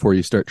finish it before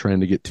you start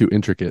trying to get too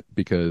intricate,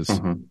 because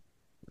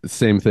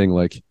same thing,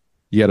 like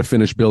you got to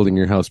finish building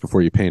your house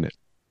before you paint it.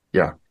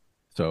 Yeah.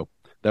 So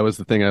that was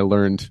the thing I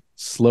learned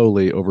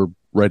slowly over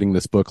writing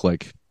this book,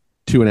 like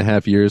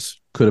 2.5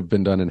 years, could have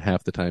been done in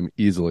half the time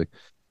easily.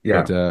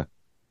 Yeah. But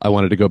I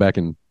wanted to go back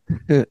and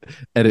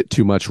edit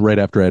too much right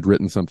after I'd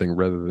written something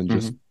rather than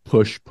just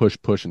push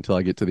until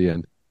I get to the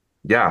end.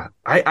 Yeah,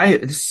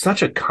 it's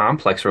such a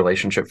complex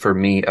relationship for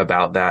me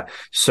about that.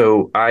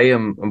 So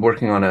I'm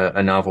working on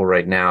a novel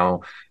right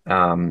now.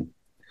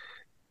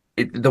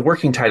 The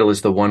working title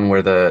is the one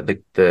where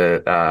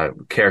the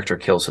character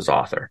kills his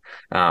author.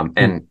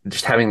 And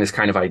just having this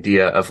kind of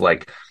idea of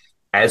like,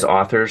 as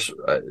authors,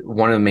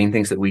 one of the main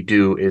things that we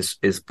do is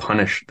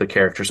punish the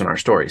characters in our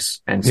stories,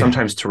 and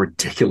sometimes to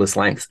ridiculous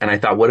lengths. And I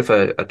thought, what if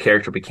a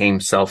character became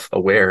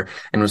self-aware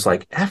and was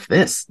like, F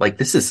this, like,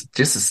 this is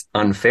just as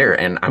unfair,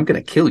 and I'm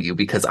going to kill you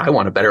because I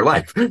want a better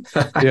life.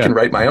 I can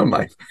write my own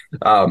life.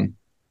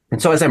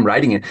 And so as I'm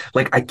writing it,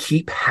 like I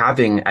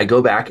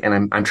go back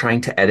and I'm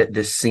trying to edit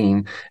this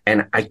scene,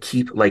 and I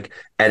keep like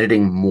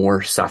editing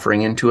more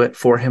suffering into it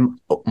for him,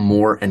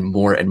 more and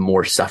more and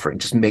more suffering,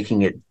 just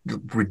making it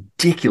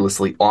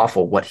ridiculously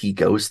awful what he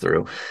goes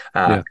through.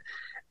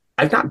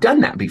 I've not done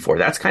that before.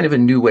 That's kind of a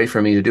new way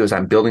for me to do, is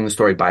I'm building the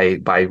story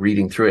by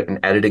reading through it and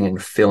editing and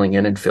filling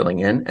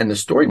in. And the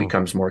story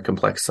becomes more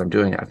complex as I'm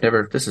doing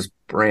it. This is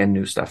brand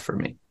new stuff for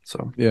me.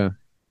 So, yeah.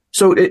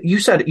 So you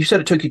said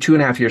it took you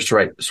 2.5 years to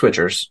write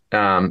Switchers.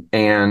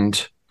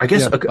 And I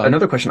guess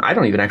another question, I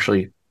don't even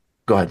actually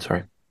go ahead.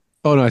 Sorry.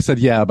 Oh no, I said,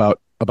 yeah, about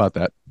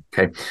that.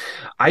 Okay.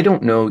 I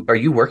don't know. Are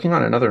you working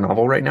on another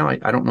novel right now?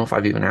 I don't know if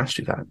I've even asked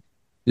you that.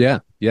 Yeah.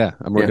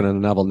 I'm working on a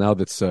novel now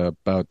that's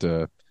about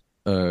a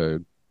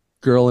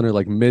girl in her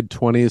like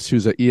mid-20s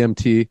who's an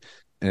EMT,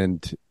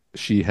 and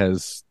she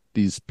has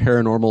these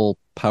paranormal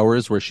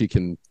powers where she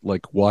can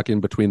like walk in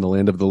between the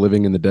land of the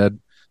living and the dead,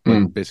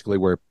 like basically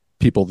where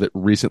people that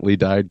recently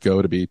died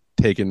go to be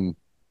taken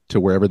to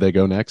wherever they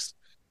go next.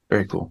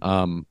 Very cool.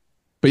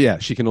 But yeah,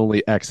 she can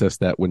only access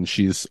that when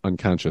she's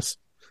unconscious.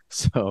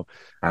 So,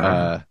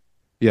 and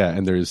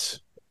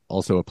there's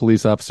also a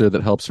police officer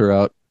that helps her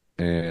out,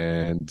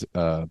 and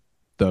the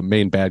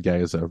main bad guy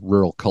is a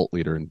rural cult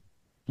leader in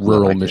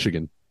rural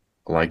Michigan.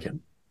 I like it.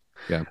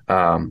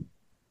 Yeah.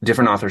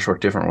 Different authors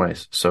work different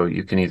ways. So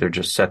you can either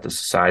just set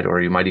this aside,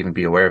 or you might even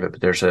be aware of it. But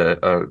there's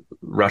a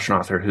Russian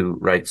author who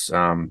writes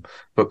a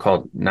book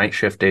called Night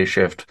Shift, Day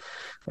Shift,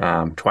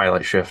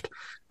 Twilight Shift.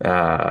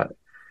 I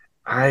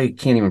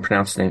can't even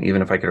pronounce the name,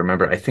 even if I could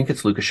remember. I think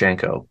it's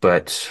Lukashenko,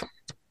 but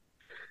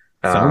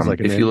sounds like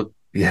if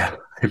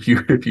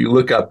you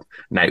look up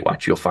Night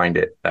Watch, you'll find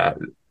it.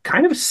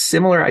 Kind of a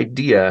similar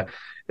idea.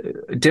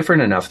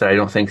 Different enough that I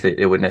don't think that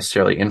it would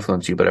necessarily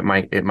influence you, but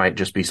it might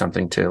just be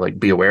something to like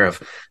be aware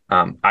of.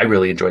 I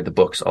really enjoyed the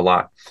books a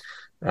lot.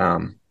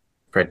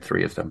 Read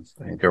 3 of them.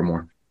 I think there are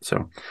more.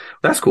 So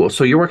that's cool.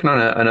 So you're working on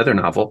another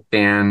novel,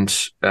 and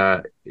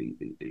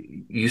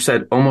you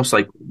said almost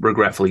like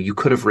regretfully you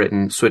could have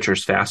written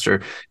Switchers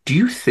faster. Do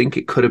you think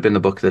it could have been the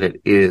book that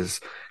it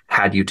is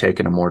had you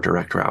taken a more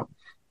direct route?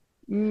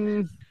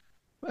 Mm,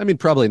 I mean,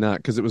 probably not,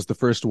 because it was the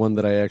first one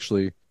that I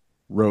actually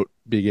wrote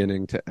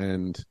beginning to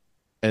end,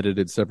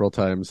 edited several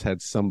times,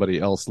 had somebody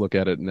else look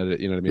at it and edit,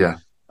 you know what I mean?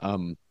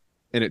 Yeah.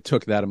 And it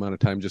took that amount of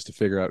time just to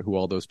figure out who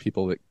all those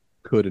people that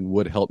could and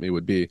would help me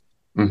would be.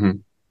 Mm-hmm.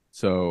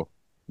 So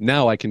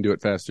now I can do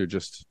it faster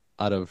just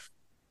out of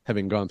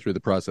having gone through the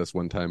process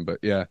one time. But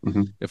yeah,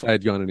 Mm-hmm. if I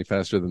had gone any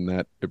faster than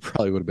that, it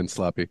probably would have been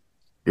sloppy.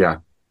 Yeah.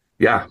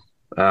 Yeah.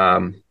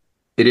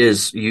 It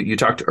is. You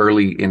talked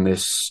early in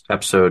this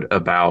episode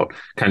about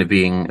kind of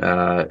being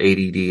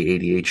ADD,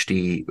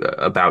 ADHD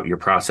about your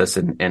process,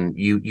 and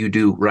you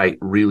do write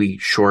really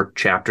short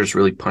chapters,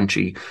 really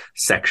punchy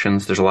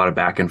sections. There's a lot of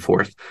back and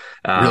forth.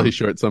 Really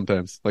short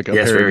sometimes, like a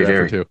Yes, very, paragraph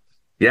or very. two.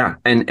 Yeah,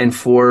 and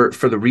for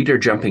the reader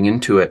jumping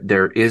into it,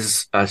 there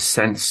is a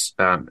sense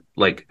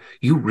like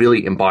you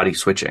really embody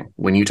switching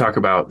when you talk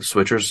about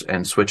switchers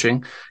and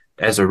switching.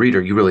 As a reader,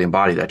 you really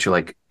embody that. You're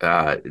like,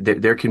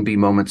 there can be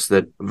moments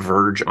that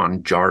verge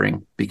on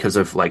jarring because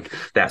of like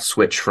that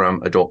switch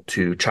from adult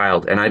to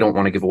child. And I don't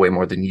want to give away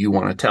more than you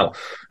want to tell.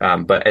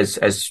 But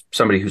as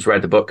somebody who's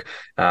read the book,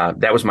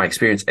 that was my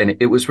experience, and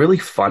it was really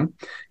fun.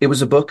 It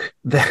was a book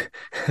that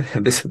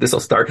this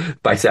will start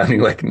by sounding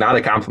like not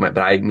a compliment,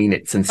 but I mean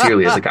it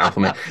sincerely as a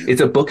compliment.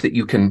 It's a book that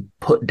you can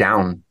put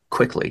down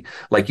quickly.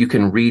 Like you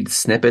can read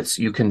snippets,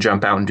 you can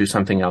jump out and do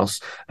something else,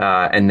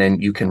 and then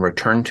you can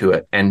return to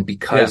it. And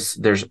because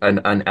there's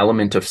an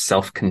element of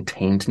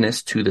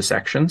self-containedness to the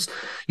sections,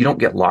 you don't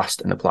get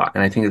lost in the plot.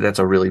 And I think that's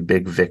a really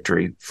big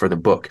victory for the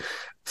book.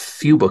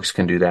 Few books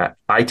can do that.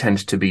 I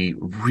tend to be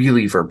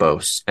really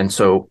verbose. And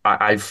so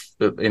I've,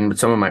 in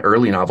some of my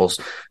early novels,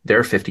 there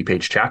are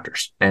 50-page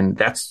chapters, and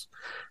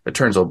it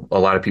turns a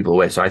lot of people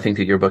away. So I think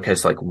that your book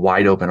has like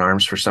wide open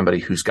arms for somebody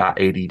who's got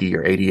ADD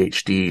or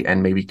ADHD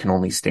and maybe can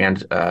only stand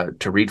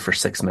to read for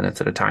 6 minutes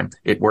at a time.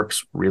 It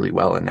works really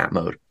well in that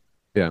mode.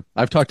 Yeah,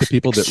 I've talked to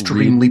people that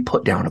extremely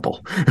put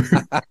downable.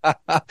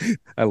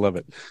 I love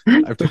it.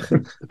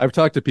 I've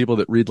talked to people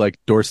that read like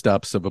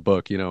doorstops of a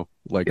book,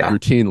 like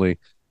routinely,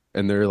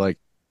 and they're like,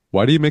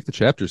 "Why do you make the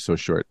chapters so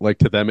short?" Like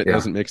to them, it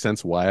doesn't make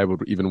sense why I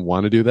would even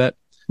want to do that.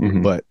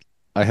 Mm-hmm. But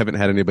I haven't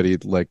had anybody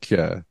like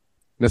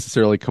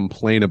necessarily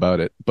complain about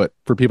it. But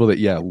for people that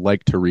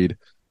like to read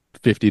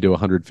 50 to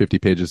 150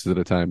 pages at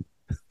a time,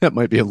 that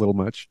might be a little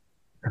much.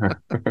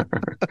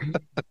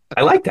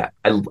 I like that.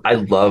 I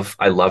love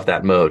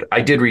that mode.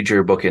 I did read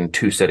your book in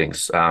 2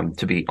 sittings,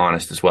 to be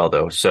honest as well,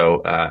 though.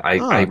 So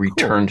I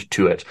returned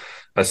to it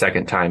a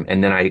second time,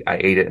 and then I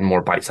ate it in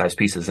more bite-sized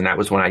pieces. And that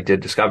was when I did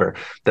discover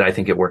that I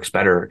think it works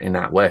better in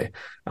that way.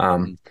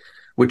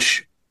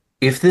 Which,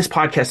 if this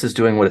podcast is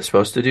doing what it's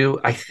supposed to do,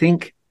 I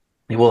think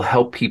it will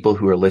help people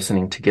who are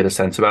listening to get a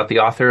sense about the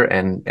author,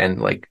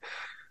 and like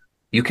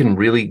you can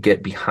really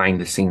get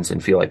behind the scenes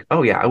and feel like,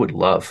 oh yeah, I would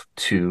love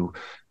to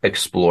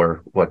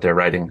explore what they're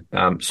writing.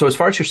 So as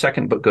far as your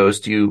second book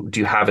goes, do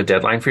you have a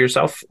deadline for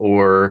yourself,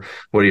 or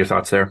what are your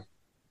thoughts there?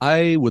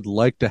 I would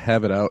like to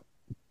have it out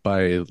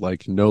by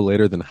like no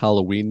later than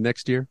Halloween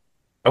next year.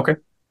 Okay.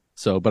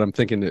 So, but I'm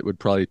thinking it would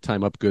probably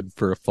time up good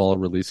for a fall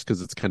release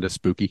because it's kind of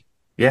spooky.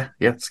 Yeah,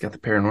 it's got the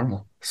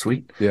paranormal.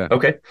 Sweet. Yeah.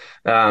 Okay.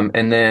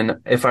 And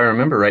then if I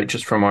remember right,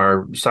 just from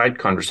our side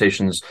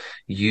conversations,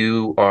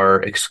 you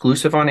are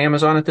exclusive on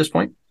Amazon at this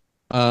point?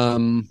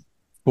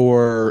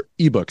 For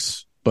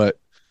ebooks, but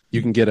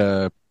you can get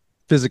a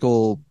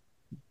physical,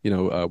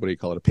 what do you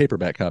call it? A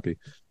paperback copy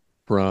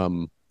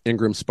from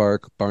Ingram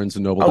Spark,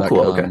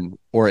 BarnesandNoble.com,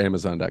 or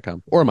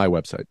Amazon.com, or my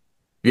website.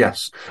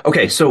 Yes.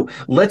 Okay. So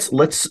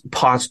let's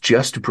pause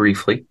just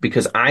briefly,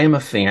 because I am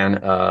a fan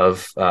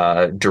of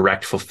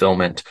direct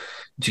fulfillment.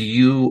 Do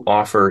you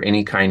offer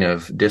any kind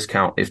of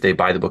discount if they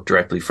buy the book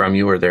directly from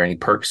you? Or are there any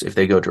perks if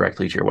they go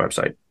directly to your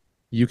website?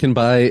 You can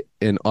buy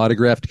an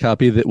autographed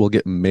copy that will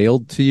get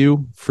mailed to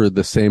you for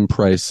the same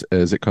price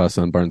as it costs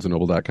on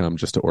BarnesandNoble.com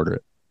just to order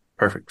it.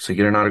 Perfect. So you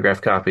get an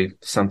autographed copy,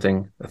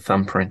 a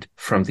thumbprint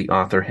from the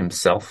author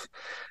himself.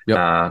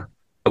 Yep.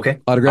 Okay.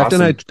 Autographed.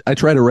 Awesome. And I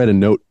try to write a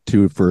note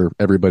too for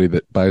everybody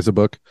that buys a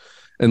book,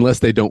 unless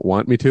they don't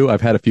want me to. I've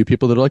had a few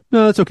people that are like,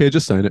 no, it's okay.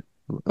 Just sign it.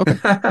 Okay.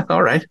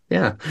 All right.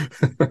 Yeah.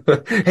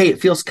 Hey, it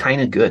feels kind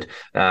of good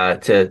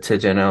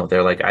to know.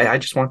 They're like, I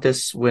just want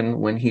this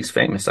when he's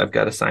famous. I've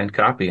got a signed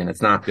copy, and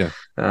it's not,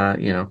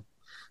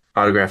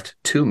 autographed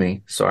to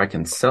me, so I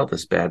can sell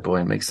this bad boy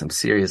and make some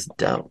serious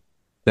dough.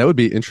 That would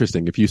be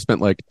interesting if you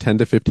spent like $10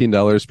 to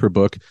 $15 per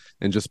book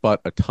and just bought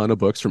a ton of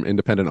books from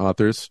independent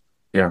authors.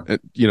 Yeah.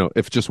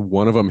 If just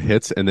one of them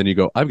hits and then you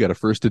go, I've got a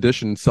first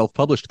edition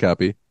self-published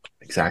copy.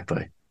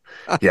 Exactly.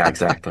 Yeah,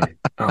 exactly.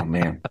 Oh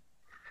man.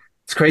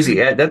 It's crazy.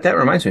 That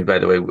reminds me, by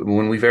the way,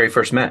 when we very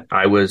first met,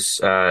 I was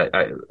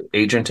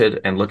agented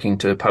and looking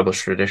to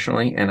publish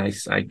traditionally, and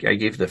I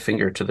gave the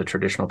finger to the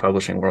traditional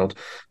publishing world,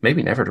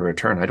 maybe never to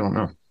return. I don't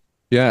know.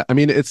 Yeah, I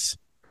mean, it's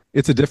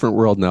it's a different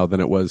world now than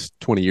it was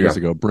 20 years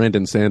ago.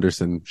 Brandon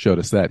Sanderson showed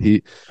us that.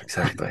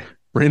 Exactly.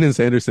 Brandon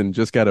Sanderson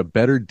just got a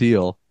better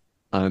deal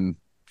on,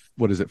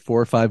 what is it,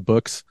 4 or 5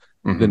 books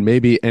than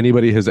maybe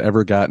anybody has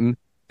ever gotten.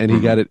 And he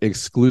got it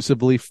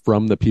exclusively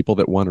from the people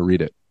that want to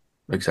read it.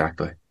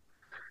 Exactly.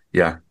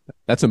 Yeah.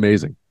 That's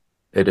amazing.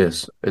 It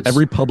is. It's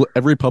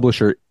every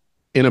publisher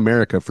in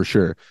America for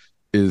sure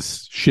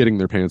is shitting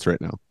their pants right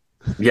now.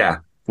 Yeah.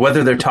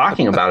 Whether they're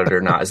talking about it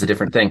or not is a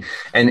different thing.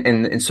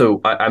 And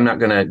so I'm not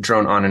going to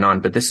drone on and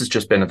on, but this has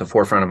just been at the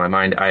forefront of my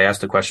mind. I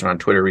asked a question on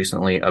Twitter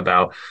recently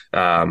about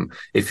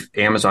if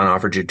Amazon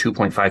offered you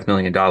 $2.5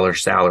 million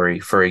salary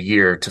for a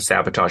year to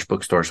sabotage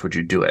bookstores, would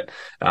you do it?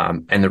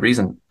 And the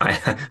reason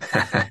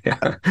I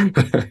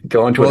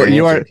go on Twitter.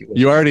 Well,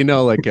 you already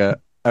know, like,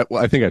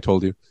 I think I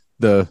told you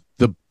the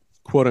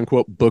quote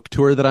unquote book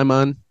tour that I'm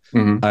on.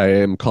 I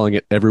am calling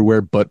it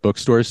Everywhere But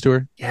Bookstores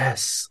Tour.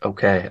 Yes.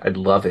 Okay. I'd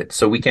love it.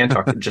 So we can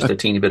talk just a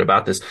teeny bit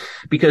about this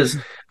because,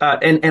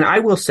 and I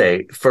will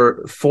say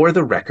for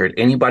the record,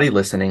 anybody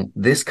listening,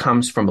 this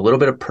comes from a little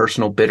bit of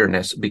personal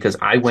bitterness because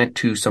I went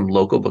to some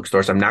local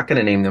bookstores. I'm not going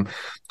to name them,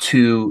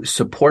 to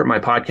support my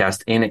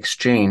podcast in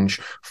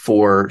exchange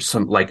for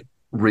some like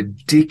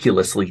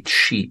ridiculously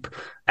cheap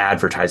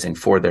advertising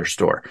for their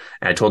store.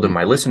 And I told them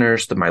my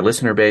listeners, my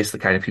listener base, the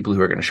kind of people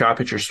who are going to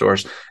shop at your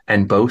stores,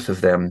 and both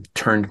of them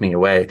turned me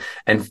away.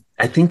 And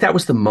I think that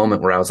was the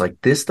moment where I was like,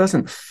 this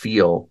doesn't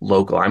feel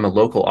local. I'm a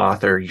local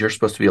author. You're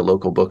supposed to be a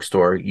local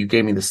bookstore. You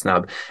gave me the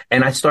snub.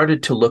 And I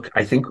started to look,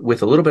 I think,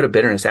 with a little bit of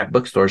bitterness at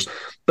bookstores,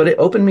 but it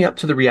opened me up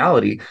to the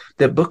reality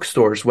that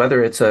bookstores,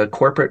 whether it's a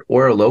corporate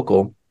or a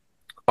local,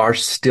 are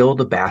still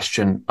the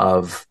bastion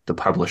of the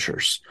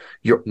publishers.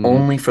 You're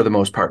only, for the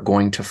most part,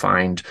 going to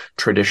find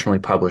traditionally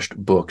published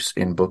books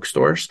in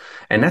bookstores.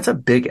 And that's a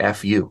big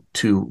FU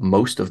to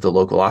most of the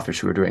local authors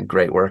who are doing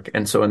great work.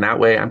 And so in that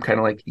way, I'm kind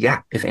of like,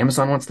 yeah, if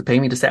Amazon wants to pay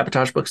me to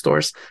sabotage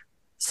bookstores,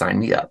 sign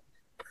me up.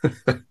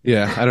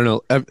 Yeah, I don't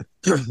know.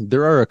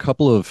 There are a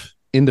couple of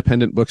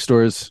independent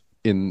bookstores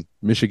in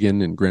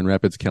Michigan and Grand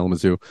Rapids,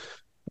 Kalamazoo,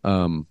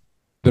 that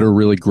are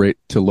really great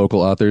to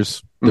local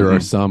authors. There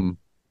are some,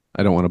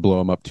 I don't want to blow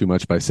them up too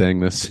much by saying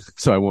this,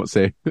 so I won't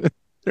say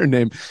their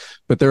name,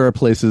 but there are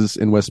places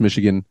in West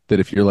Michigan that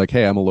if you're like,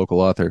 hey, I'm a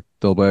local author,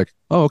 they'll be like,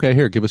 oh, okay,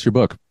 here, give us your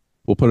book.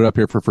 We'll put it up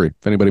here for free.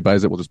 If anybody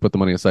buys it, we'll just put the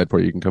money aside for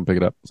you. You can come pick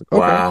it up. It's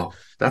like, okay. Wow,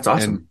 that's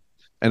awesome.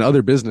 And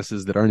other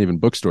businesses that aren't even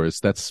bookstores,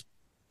 that's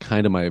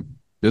kind of my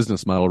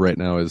business model right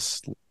now.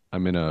 Is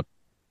I'm in a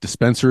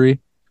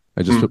dispensary.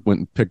 I just went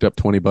and picked up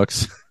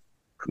 $20.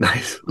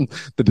 Nice.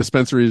 The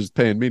dispensary is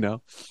paying me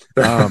now.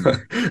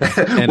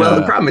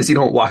 The problem is you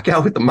don't walk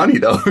out with the money,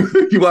 though.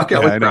 You walk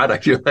out with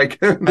product. You're like,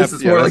 this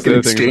is more like an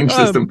exchange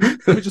system.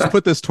 Let me just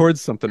put this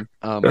towards something.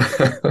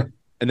 And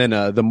then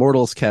the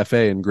Mortals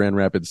Cafe in Grand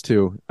Rapids,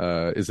 too,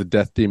 is a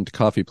death-themed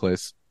coffee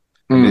place.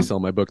 And they sell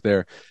my book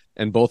there.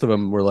 And both of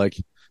them were like,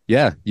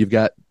 yeah, you've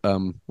got a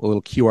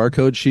little QR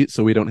code sheet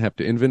so we don't have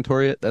to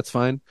inventory it. That's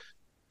fine.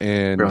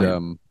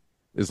 And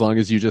as long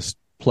as you just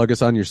plug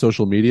us on your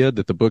social media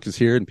that the book is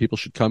here and people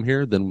should come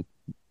here, then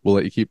we'll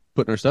let you keep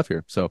putting our stuff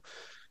here. So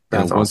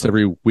once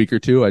every week or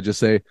two, I just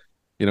say,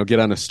 get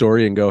on a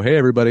story and go, hey,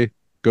 everybody,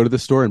 go to the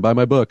store and buy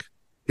my book.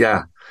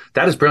 Yeah,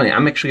 that is brilliant.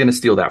 I'm actually going to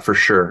steal that for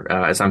sure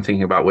as I'm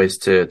thinking about ways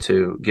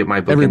to get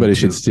my book. Everybody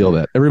should steal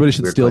that. Everybody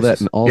should steal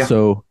that. And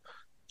also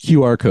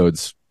QR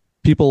codes.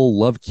 People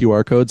love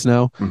QR codes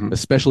now,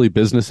 especially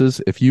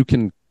businesses. If you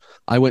can,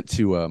 I went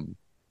to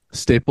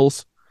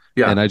Staples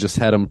and I just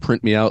had them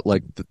print me out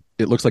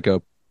it looks like a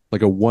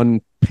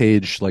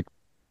 1-page like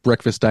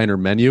breakfast diner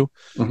menu,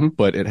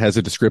 but it has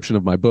a description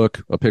of my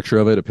book, a picture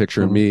of it, a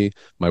picture of me,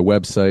 my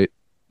website,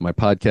 my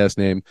podcast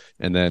name,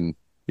 and then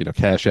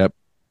Cash App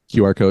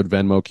QR code,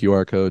 Venmo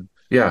QR code,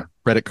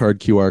 credit card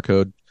QR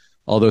code,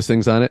 all those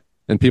things on it.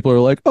 And people are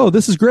like, oh,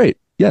 this is great.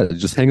 Yeah,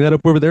 just hang that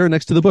up over there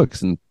next to the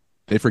books, and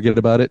they forget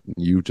about it. And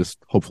you just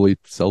hopefully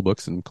sell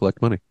books and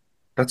collect money.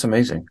 That's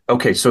amazing.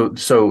 Okay,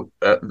 so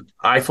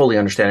I fully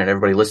understand, and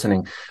everybody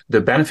listening,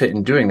 the benefit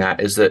in doing that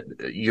is that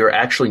you're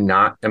actually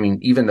not,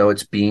 even though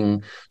it's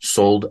being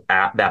sold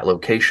at that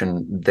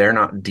location, they're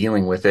not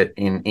dealing with it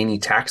in any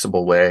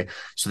taxable way,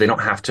 so they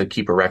don't have to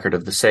keep a record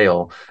of the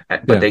sale,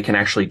 but they can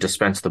actually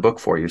dispense the book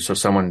for you. So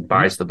someone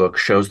buys the book,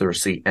 shows the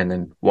receipt, and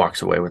then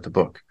walks away with the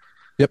book.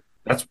 Yep.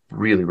 That's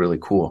really, really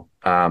cool.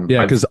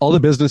 Because all the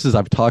businesses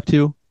I've talked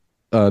to,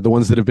 the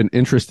ones that have been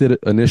interested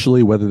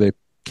initially, whether they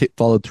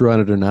followed through on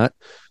it or not,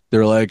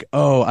 they're like,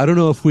 oh, I don't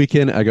know if we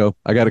can. I go,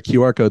 I got a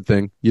QR code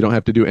thing. You don't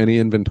have to do any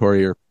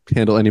inventory or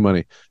handle any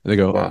money. And they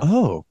go,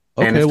 oh,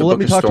 okay, well, let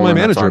me talk to my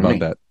manager about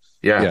that.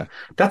 Yeah.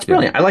 That's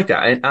brilliant. I like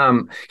that.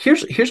 And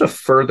here's a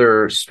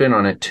further spin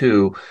on it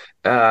too.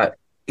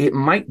 It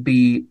might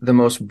be the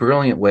most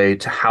brilliant way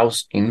to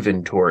house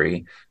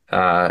inventory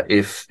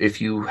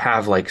if you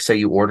have, like, say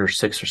you order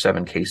 6 or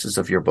 7 cases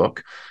of your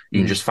book, you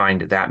can just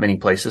find that many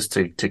places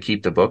to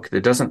keep the book.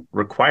 It doesn't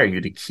require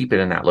you to keep it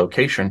in that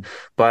location,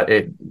 but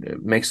it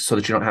makes it so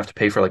that you don't have to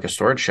pay for like a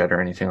storage shed or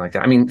anything like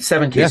that. I mean,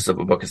 7 cases of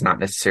a book is not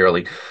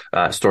necessarily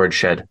storage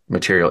shed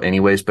material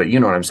anyways, but you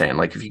know what I'm saying?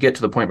 Like, if you get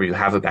to the point where you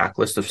have a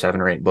backlist of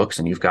 7 or 8 books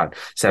and you've got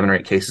 7 or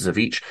 8 cases of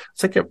each,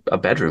 it's like a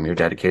bedroom you're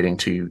dedicating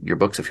to your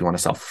books if you want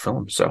to self-fulfill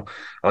them. So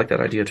I like that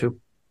idea too.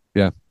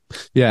 Yeah.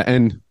 Yeah.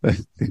 And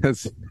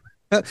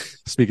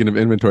speaking of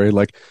inventory,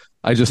 like,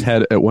 I just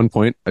had at one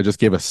point, I just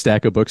gave a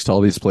stack of books to all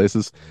these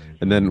places.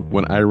 And then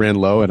when I ran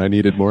low and I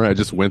needed more, I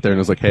just went there and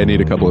was like, hey, I need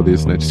a couple of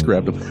these. And I just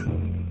grabbed them.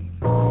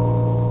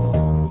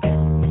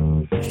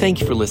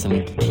 Thank you for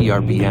listening to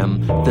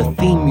TRBM. The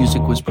theme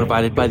music was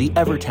provided by the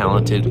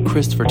ever-talented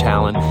Christopher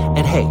Tallon.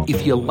 And hey,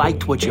 if you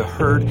liked what you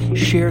heard,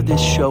 share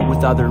this show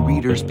with other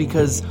readers,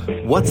 because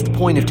what's the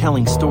point of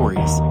telling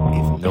stories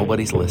if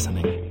nobody's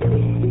listening?